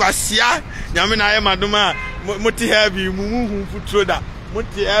 I'm so quasia. Yamina, I am a doma, Moti heavy, Mumu, Futroda,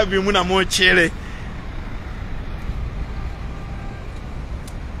 Moti heavy, Muna more chile.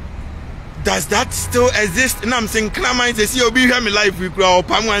 Does that still exist? And I'm saying, can I say, you'll be here me life we grow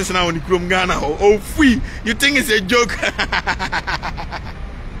Pam once now on the Chrome Ghana or free? You think it's a joke?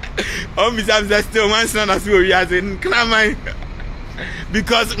 Oh, besides that, still once now that's what we are saying, can I?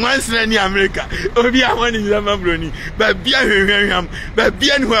 Because once in America, oh, be a one in the Brony, but be a but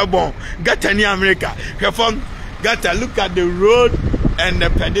be anywhere born, got any America. Perform, got to look at the road and the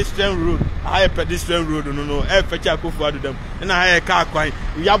pedestrian road. I have pedestrian road, no, air fetch Akufo Addo them, and I have a car coin,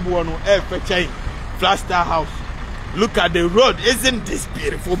 Yabuano, air fetch Plaster House. Look at the road, isn't this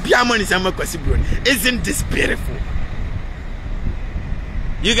beautiful? Biamon is a Makosibron, isn't this beautiful?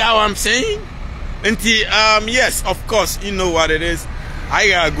 You got what I'm saying? Yes, of course, you know what it is. I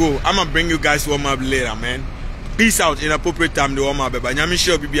gotta go. I'm gonna bring you guys warm up later, man. Peace out. In appropriate time, the warm up. But I'm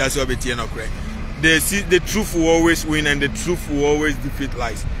sure be as well. The truth will always win, and the truth will always defeat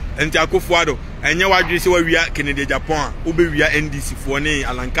lies. And Akufo Addo, and you what you say we are Canada, Japan, we are NDC for ne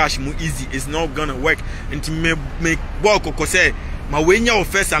Alankash mu easy. It's not gonna work. And to make work or say, my way your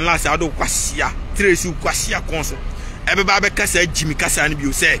first and last Addo kwasia, trace you kwasia console. Everybody kasa Jimmy kasa and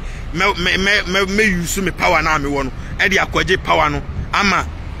you say me use me power na me wono e de akwaje power no ama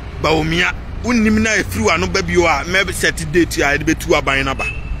baomia unnim na through ano ba bi o a me set date a de betu aban na ba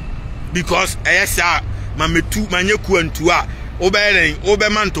because eyesa ma metu manye ku antu a obe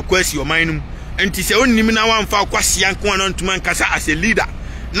man to kwasi o man num enti se unnim na wan fa kwase anko an ntuma kasa as a leader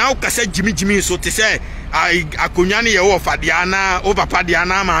now kasa Jimmy so te say akonya ne ye wo fa dia na o papa dia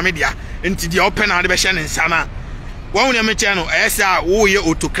na ma me dia enti dia open na de be hye ne nsana. One of my channel, oh, ye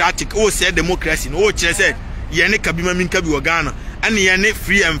autocratic, oh, say democracy, oh, say, Yane Kabima Minkabi Wagana, and Yane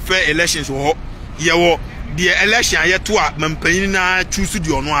free and fair elections, or ye the election yet to up, Mampana choose to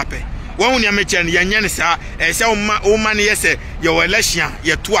do no ape. One of my channel, Yanisa, as oh, money, yes, your election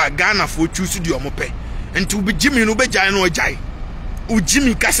yet to a Ghana for choose to do mope, and to be Jimmy no be jai no jai. Oh,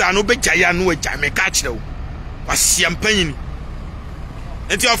 Jimmy Casa no be jaya no jai, me catch though. Was champagne.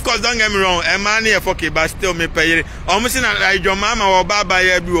 And of course, don't get me wrong, a man here for but still me pay. Almost like your mama or baba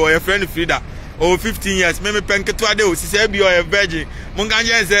or your friend Frida, or 15 years, maybe Penketuado, she said, you're a virgin.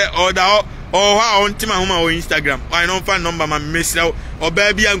 Munganja say, or how on Timahuma or Instagram. I don't find number my miss out, or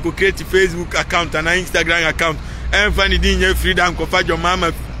baby uncle create a Facebook account and an Instagram account. And find it in your Frida and confide your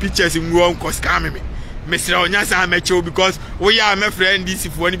mama pictures in one cause scamming me. Mr. Onyasa Mecho because we are my friend. This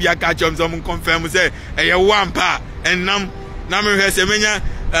if one be a catch on someone confirm say, a one pa and Namu has a mania,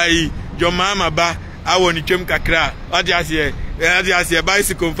 your mama ba, I want to jump kakra. I just say,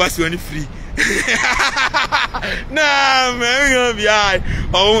 bicycle fast when free. Nah, man,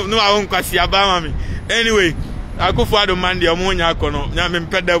 oh, no, I won't quite about me. Anyway, Akufo Addo man, the ammonia kono, Yamin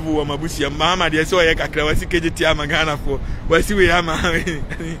Pedavu, or Mabusi, and Mahama, the so I was a KGT Magana for, where see we have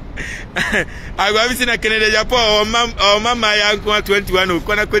I have seen a Canada Japan or Mamma, uncle 21 who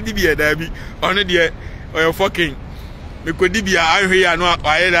could be a derby, on a dear, or your fucking. Me could be a here no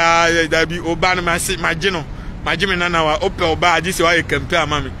I be Obama my general my Jimmy Nana open or bad this why you compare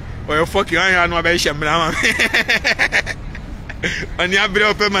mammy or your fucking I know about sham and you have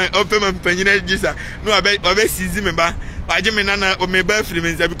open penny Jesus no I bet season me ba my Jimmy Nana or me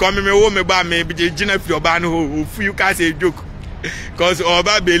birthday because me oh me ba me be Gina for your ban who you can't say joke because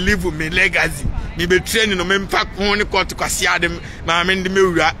Oba believe with me legacy me be training no me pack only court to kwasia dem ma me ndi me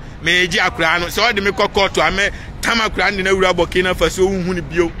me ji akura no so de me court to ame Tama Grand na wura Burkina Faso hu ne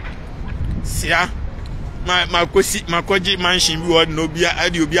bio sia ma kosi makoji mansion bi wo no bia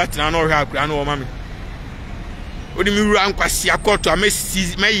ade obi atena na ohwe akura no wo mame odi mi wura nkwasi akoto me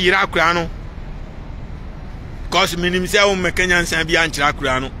yira akura no cause minim se wo mekanya nsan bia nkyira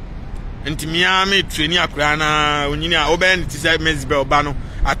akura no ntimia me training akura na onyini a oben ti se mezbe oba no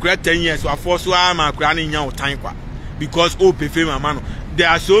akura 10 years wa force wa ma akura na nya otan kwa because o pe fame ama no there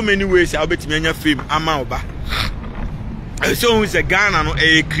are so many ways I bet me nya fame ama oba. So who's a Ghana no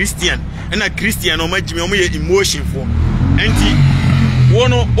a Christian and a Christian or much me emotion for anti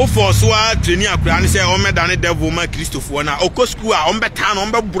one offer so training a crown say o me than devil man Christopher na oko school a on betan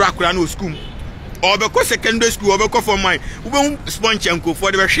on be bura no school or because secondary school or because for mine we sponge enko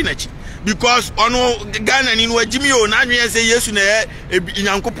for the shinachi because ono Ghana ni no Jimmy o na nwe say Yesu na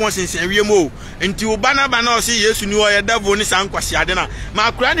nyankopon sensen wiem o nti o bana o say Yesu ni o ye devil ni san kwase ade na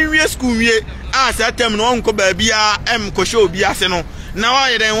ma crown ni wie school wie ah say tem no onko ba bia ko show bia se no na wa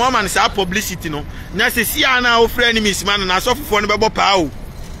ye den woman say publicity no na se sia na wo frɛ ni miss man na asofofo no bebo pa o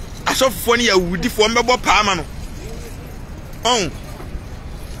asofofo no ya wudifo mbebo pa ma no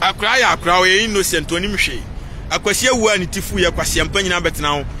akra ya akra o ye innocent onim hwe akwasi awu ani tifu ye kwasi ampa nyina betena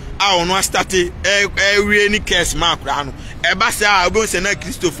ho a ono start wie ni case ma akra no e ba sa obo se na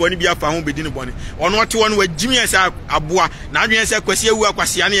Christopher ni bia fa ho bedi ni bone ono te won wagimi esa aboa na adwen se kwasi awu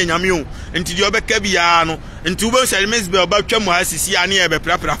akwasi ane nyame o nti di obeka bia no nti ubo se mesbe oba twa mu asisi ane e be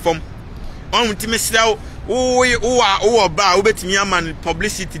prapra fom on ti mesra wo ba obetimi aman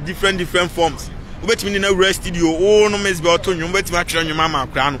publicity different forms obetimi na wura studio no mesbe oto nwom obetimi atwere nwom ama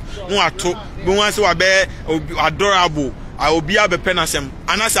akra no ato bo wan se wa be adorable obi abepe na sem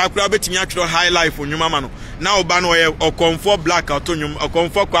anasa akra obetimi atwere high life nwom ama no na oba no ye okonfo black oto nwom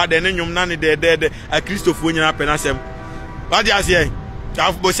okonfo kwa de ne nwom na ne de a Christopher onyina pe na sem what do you say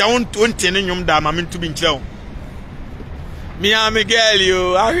bo se won ne nwom da ma mentu bi nkire o me am girl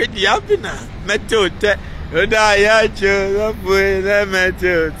you ahwedi apina metote oda ya cho boy na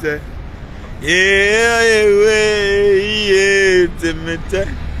metote we temete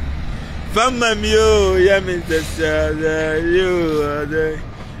fama mio ya mtesa you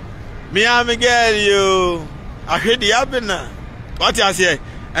me am girl you ahwedi apina what you say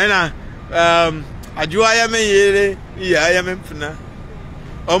ena ajuwa ya me yere ya me mpna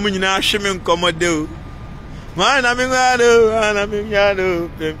omunyina ahwe me nkomode o mana mingado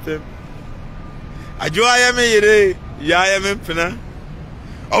pem ajoa ya me yire ya me mpena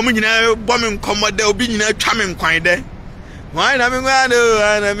omunyina bo me nkomode obi nyina twa me nkwan de mana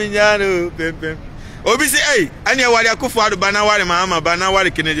mingado pem obi say eh ane wari Akufo Addo bana wari Mahama bana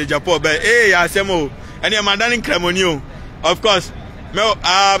wari Kennedy Japan be ya asemo ane madani kramoni o of course me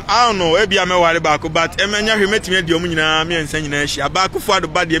I don't know e bia me wari ba ko but emenya hwemetime de omunyina me ensa nyina hia ba Akufo Addo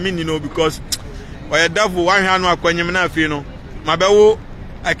ba de me ni no because oya dafu wan hanu akwanyem na afi no mabewo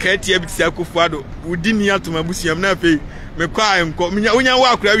akati abitisi Akufo Addo wudi ni atoma busiam na afi me kwa enko unya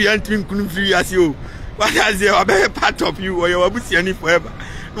wa akura wi antimi nkunu free ase o what has you be part of you oya wabusiani forever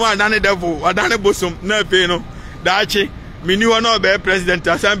no adane dafu adane bosom na afi no daachi mini wona be president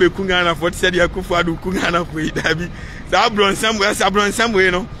asambe kunga na 40 said Akufo Addo kunga na for dabi sabron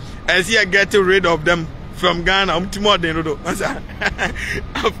somewhere no as you get rid of them from Ghana umtimo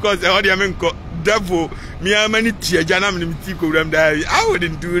of course all the amenko devil me amani tiajana mnimti ko ram diary I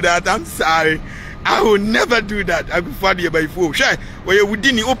wouldn't do that. I'm sorry, I will never do that. Akufo Addo by fool she we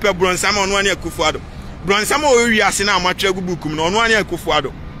wudi ni ope bronsam ono ane Akufo Addo bronsam o wi ase na amatre gubukum no ono ane Akufo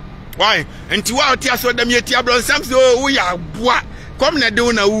Addo why enti wa oti aso dam yeti bronsam so wo ya boa kom na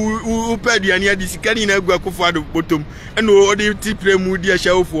de na u paduane adi sikani na agu Akufo Addo bottom eno odi tipre mu di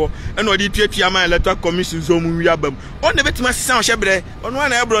ahawfo eno odi tuatua ma electoral commission so mu wi abam on na betima sesa o hyebre ono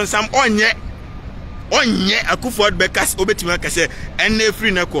ane bronsam onye Akufo Addo bekas obetima kase enne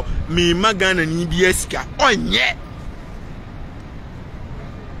free na ko mi magana ni bi esika onye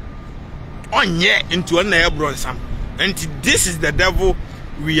into on na bronsam and this is the devil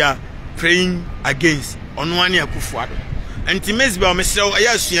we are praying against on one Akufo Addo and mesbe o mesel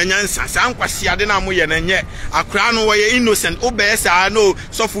aya suanyansa san kwase ade na mo ye na nye akra no we innocent obesa no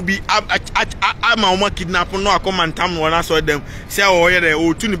sofu bi ama o kidnap no akomantam no na so dem say o ye de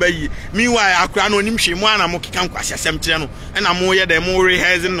o tu ni bayi meanwhile akra no onim hwe mo ana mo kika nkwase asem kire no na mo ye de mo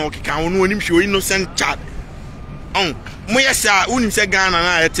rehearsing no kika no onim hwe innocent child mo ye sa unim se Ghana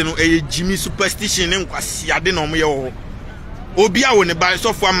na yete no e Jimmy superstition ne nkwase ade no mo ye wo obi a wo ne ba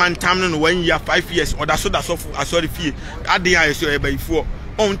so for amantam no 1 year 5 years or that so asori fie ade ya so e ba ifo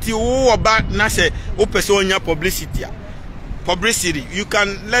until wo ba na say o person onya publicity you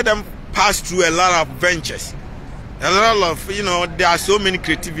can let them pass through a lot of ventures, a lot of there are so many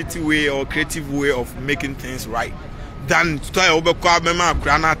creative way of making things right than to try over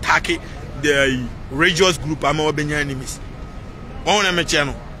crana attack the religious group am obenya enemies on a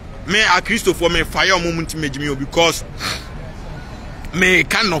channel me a Christopher me fire moment me because me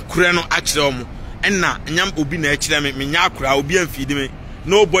cannot kreno achirem enna nyam obi na achire me nya akra obi amfidi me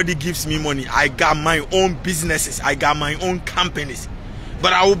nobody gives me money. I got my own businesses, I got my own companies,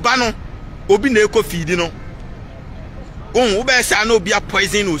 but I will ban obi na eko feedi no obe sa no be a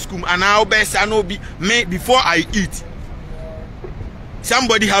poison or school and I obe sa no be me before I eat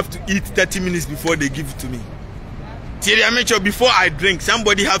somebody have to eat 30 minutes before they give it to me. Tiri amecho before I drink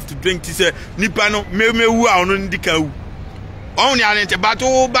somebody have to drink to say nipa no me wu a ono ndika wu only alente but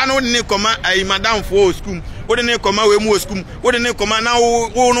o ba no ne koma ai madam for school o de ne koma we mu school o de ne koma na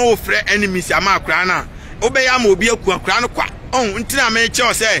o no frɛ enemies ama akra na obe ya ma obi aku akra no kwa ntina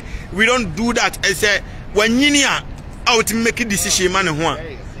amecho say we don't do that. I say wanyini a out make decision man ho a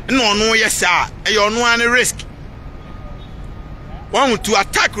no yes sir e no an risk one to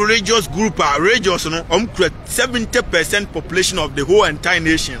attack religious group religious no 70% population of the whole entire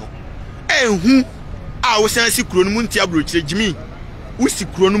nation who a wo sansi kuro no munti abrochire jimi wo si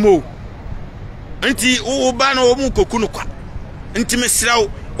kuro no mo nti wo ba na wo mu koku no kwa nti mesra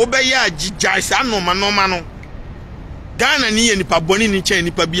wo be ya agijai sa no ma no Ghana ni ye nipa boni ni chen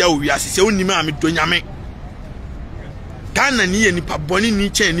nipa bia wo wiase se wonima a me do nyame Ghana ni ye nipa boni ni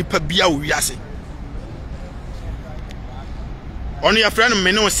chen nipa bia wo wiase ono ya friend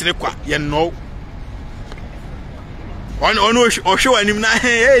me ne wo sere kwa ye no ono o show anim na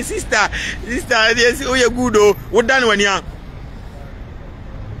hey sister yes o ye good o wo dan wani a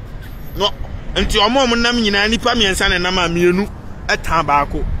no nti omo nam nyina nipa miensa ne nam a mienu etan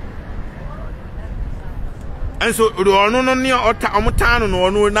baako enso ono no ne omutan no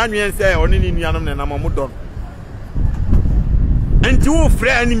ono na nwen se ono ni nuanom ne nam omodon nti wo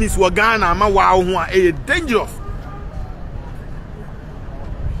frɛ enemies wo Ghana ma wa ho a e dangerous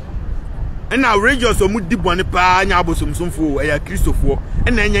and outrageous omudi bone pa nya abosomsomfo e ya kristofo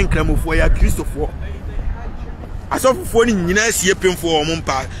na enye nkramofo ya kristofo asofofo ni nyina asie pemfo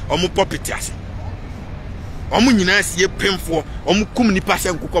omumpa omupopiti ase omu nyina asie pemfo omukum nipa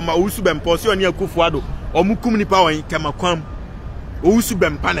se nkokoma owusu bempo se oni Akufo Addo omukum nipa wan temakwam owusu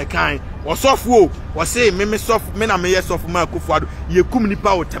bempa ne kan osofo wo se me sof me na me ye sof ma Akufo Addo ye kum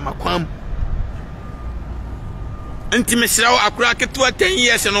nipa wo temakwam enti mesrawo akura keto 10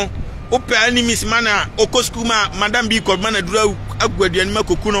 years no ope enemies mana okoskuma madam bi ko mana dura agwaduan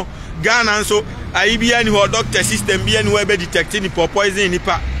makoku no Ghana nso aibia ni ho doctor system bia ni we be detect ni poison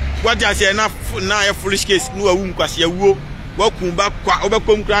nipa what you say na a foolish case no awu nkwase awuo wakumba kwa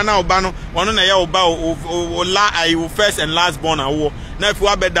obekom kra na oba no ono na ye oba o la ai wo first and last born awo na if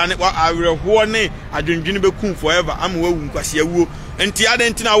wa bedane wa awerho ne adwendwene bekum forever am wawu nkwase awuo enti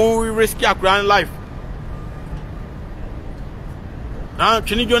adenti na wo risk akran life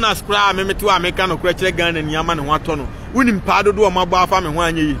Chini Jonas cry, Memetu American or Cratcher Gun and Yaman and Watono. Wouldn't pardon do a mobile farm and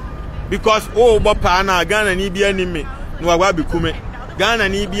 1 year. Because, oh, Bopana, Ghana and EB enemy, no, I be come. Ghana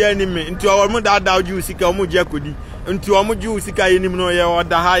and EB enemy, into our mother dow you seek a mujacudi, into a muju seek a enemy or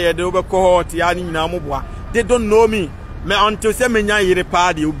the higher the over cohort, Yani Namobwa. They don't know me. Me until Semenya ye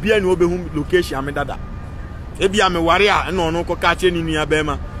party, will be an open location, I'm a dada. Maybe I'm a warrior and no catch any near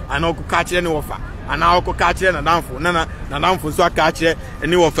Bema, and no catch any offer. Ana oko kache na damfo na damfo so akache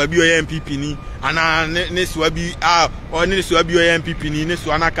ene wo fa bi o MPP ni ana ne so bi o ne so bi o MPP ni ne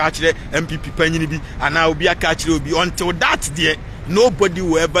so ana kache MPP panyini bi ana obi akache obi until that there nobody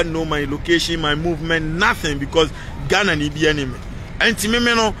will ever know my location, my movement, nothing, because Ghana ni bi enemy enti me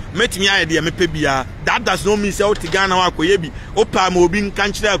no metimi aye de me pe bia. That does not mean say o ti Ghana wa koye bi o pa ma obi nka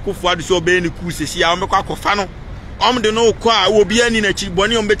nkyere Akufo Addo so be ni ku sesi a o mekwa kofa no de no kwa obi ani na chi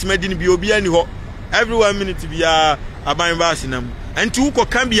boni o betimi di ni bi obi ani ho. Every 1 minute to be a buying and two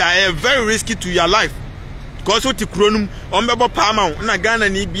can be very risky to your life. Because what the chronum on Baba Palma, and a Ghana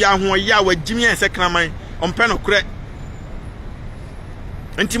need be a ya with Jimmy and second mine on pen of credit.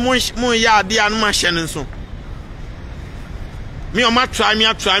 And Timon ya the animal Shannon so. Me or my try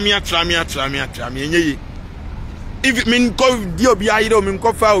me. If it mean go deal be I don't mean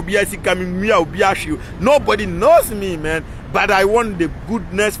coffee will be as coming me, I'll be you. Nobody knows me, man. But I want the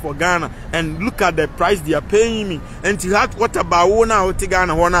goodness for Ghana, and look at the price they are paying me. And to have what about one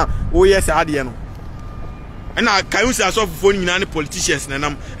Ghana, oh yes, I know. And I can't say so for any politicians, and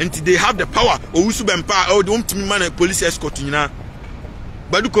they have the power, or who should empower, or don't me man a police escort.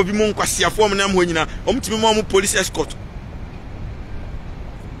 But look, if you want to form them when you police escort.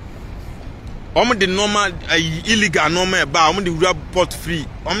 The normal illegal normal bar, the report free.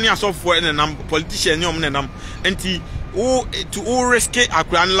 Omni software and politician, and to all risk a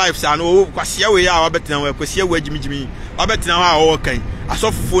grand lives and kwasia we are better than kwasia we Jimmy. I bet now how okay. I saw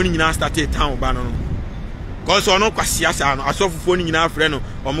for phoning in our started town banner. Cause I know kwasia san, I saw for phoning in our friend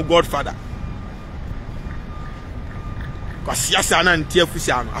or my godfather. Kwasia san and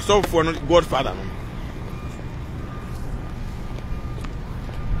Tiafusan, I saw for godfather.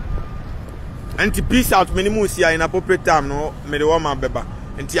 And to peace out many moves here in appropriate time, no, me the woman beba.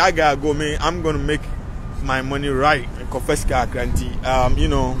 And Tiaga go me, I'm gonna make my money right and confess guarantee. You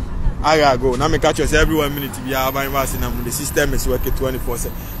know, I gotta go. Now me catch us every 1 minute to be having the system is working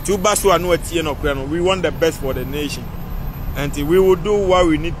 24/7. Two bus who are not here, we want the best for the nation. And we will do what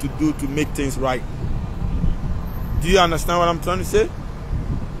we need to do to make things right. Do you understand what I'm trying to say?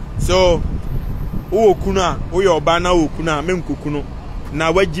 So kuna your banner kuna mem kukuno.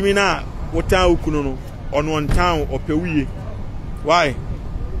 Now what Jimina what town kuno on one town or pewie. Why?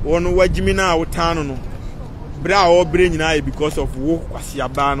 One what Jimina what town no. bra o brain na because of wo kwasi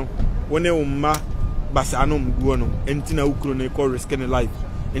aba no wone umma basano mguo no enti na ukro no call risk in life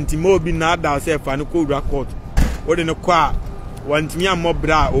enti mo bi na da self an ko record wo de no kwa wantimi ammo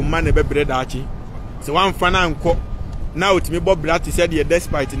bra o ma na bebre da achi se wan fa na nko na otimi bo bra to say the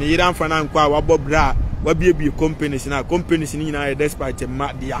despite ne yira fa na nko a wa bo bra wa bie companies ni na despite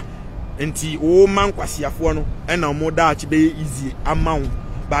ma dia enti o man kwasiafo no e na mo da achi be easy amount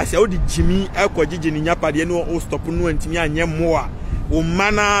ba se o di jimi e ko gigi ni nyapa de no o stop no ntimi anye mo a o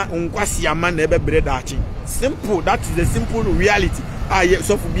mana nkwasi ama na ebebre da achi simple. That is the simple reality.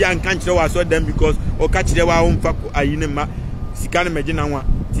 So for be and can't was so them because or catch the wa umfa ayinema sika na meje na nwa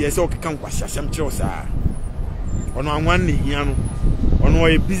ti ese o keka nkwasi asem kire sa ono anwan ne hia no ono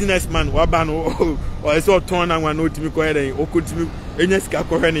a businessman wa ba no o ese o ton na nwa no timi ko here o kotimi enya sika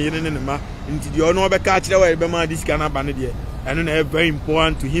ko hwe ne yene ne ma nti di ono be ka kire wa be ma di sika na ba ne de eno na very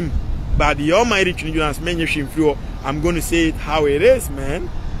important to him. But the almighty Trinidadians menye hwemfrio, I'm going to say it how it is, man.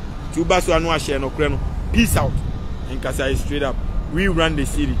 Tuba so anu a share no kre no. Peace out. And Kasai straight up. We run the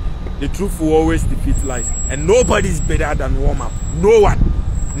city. The truth will always defeat lies. And nobody's better than warm up. No one.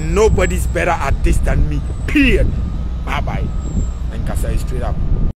 Nobody's better at this than me. Period. Bye bye. And Kasai straight up.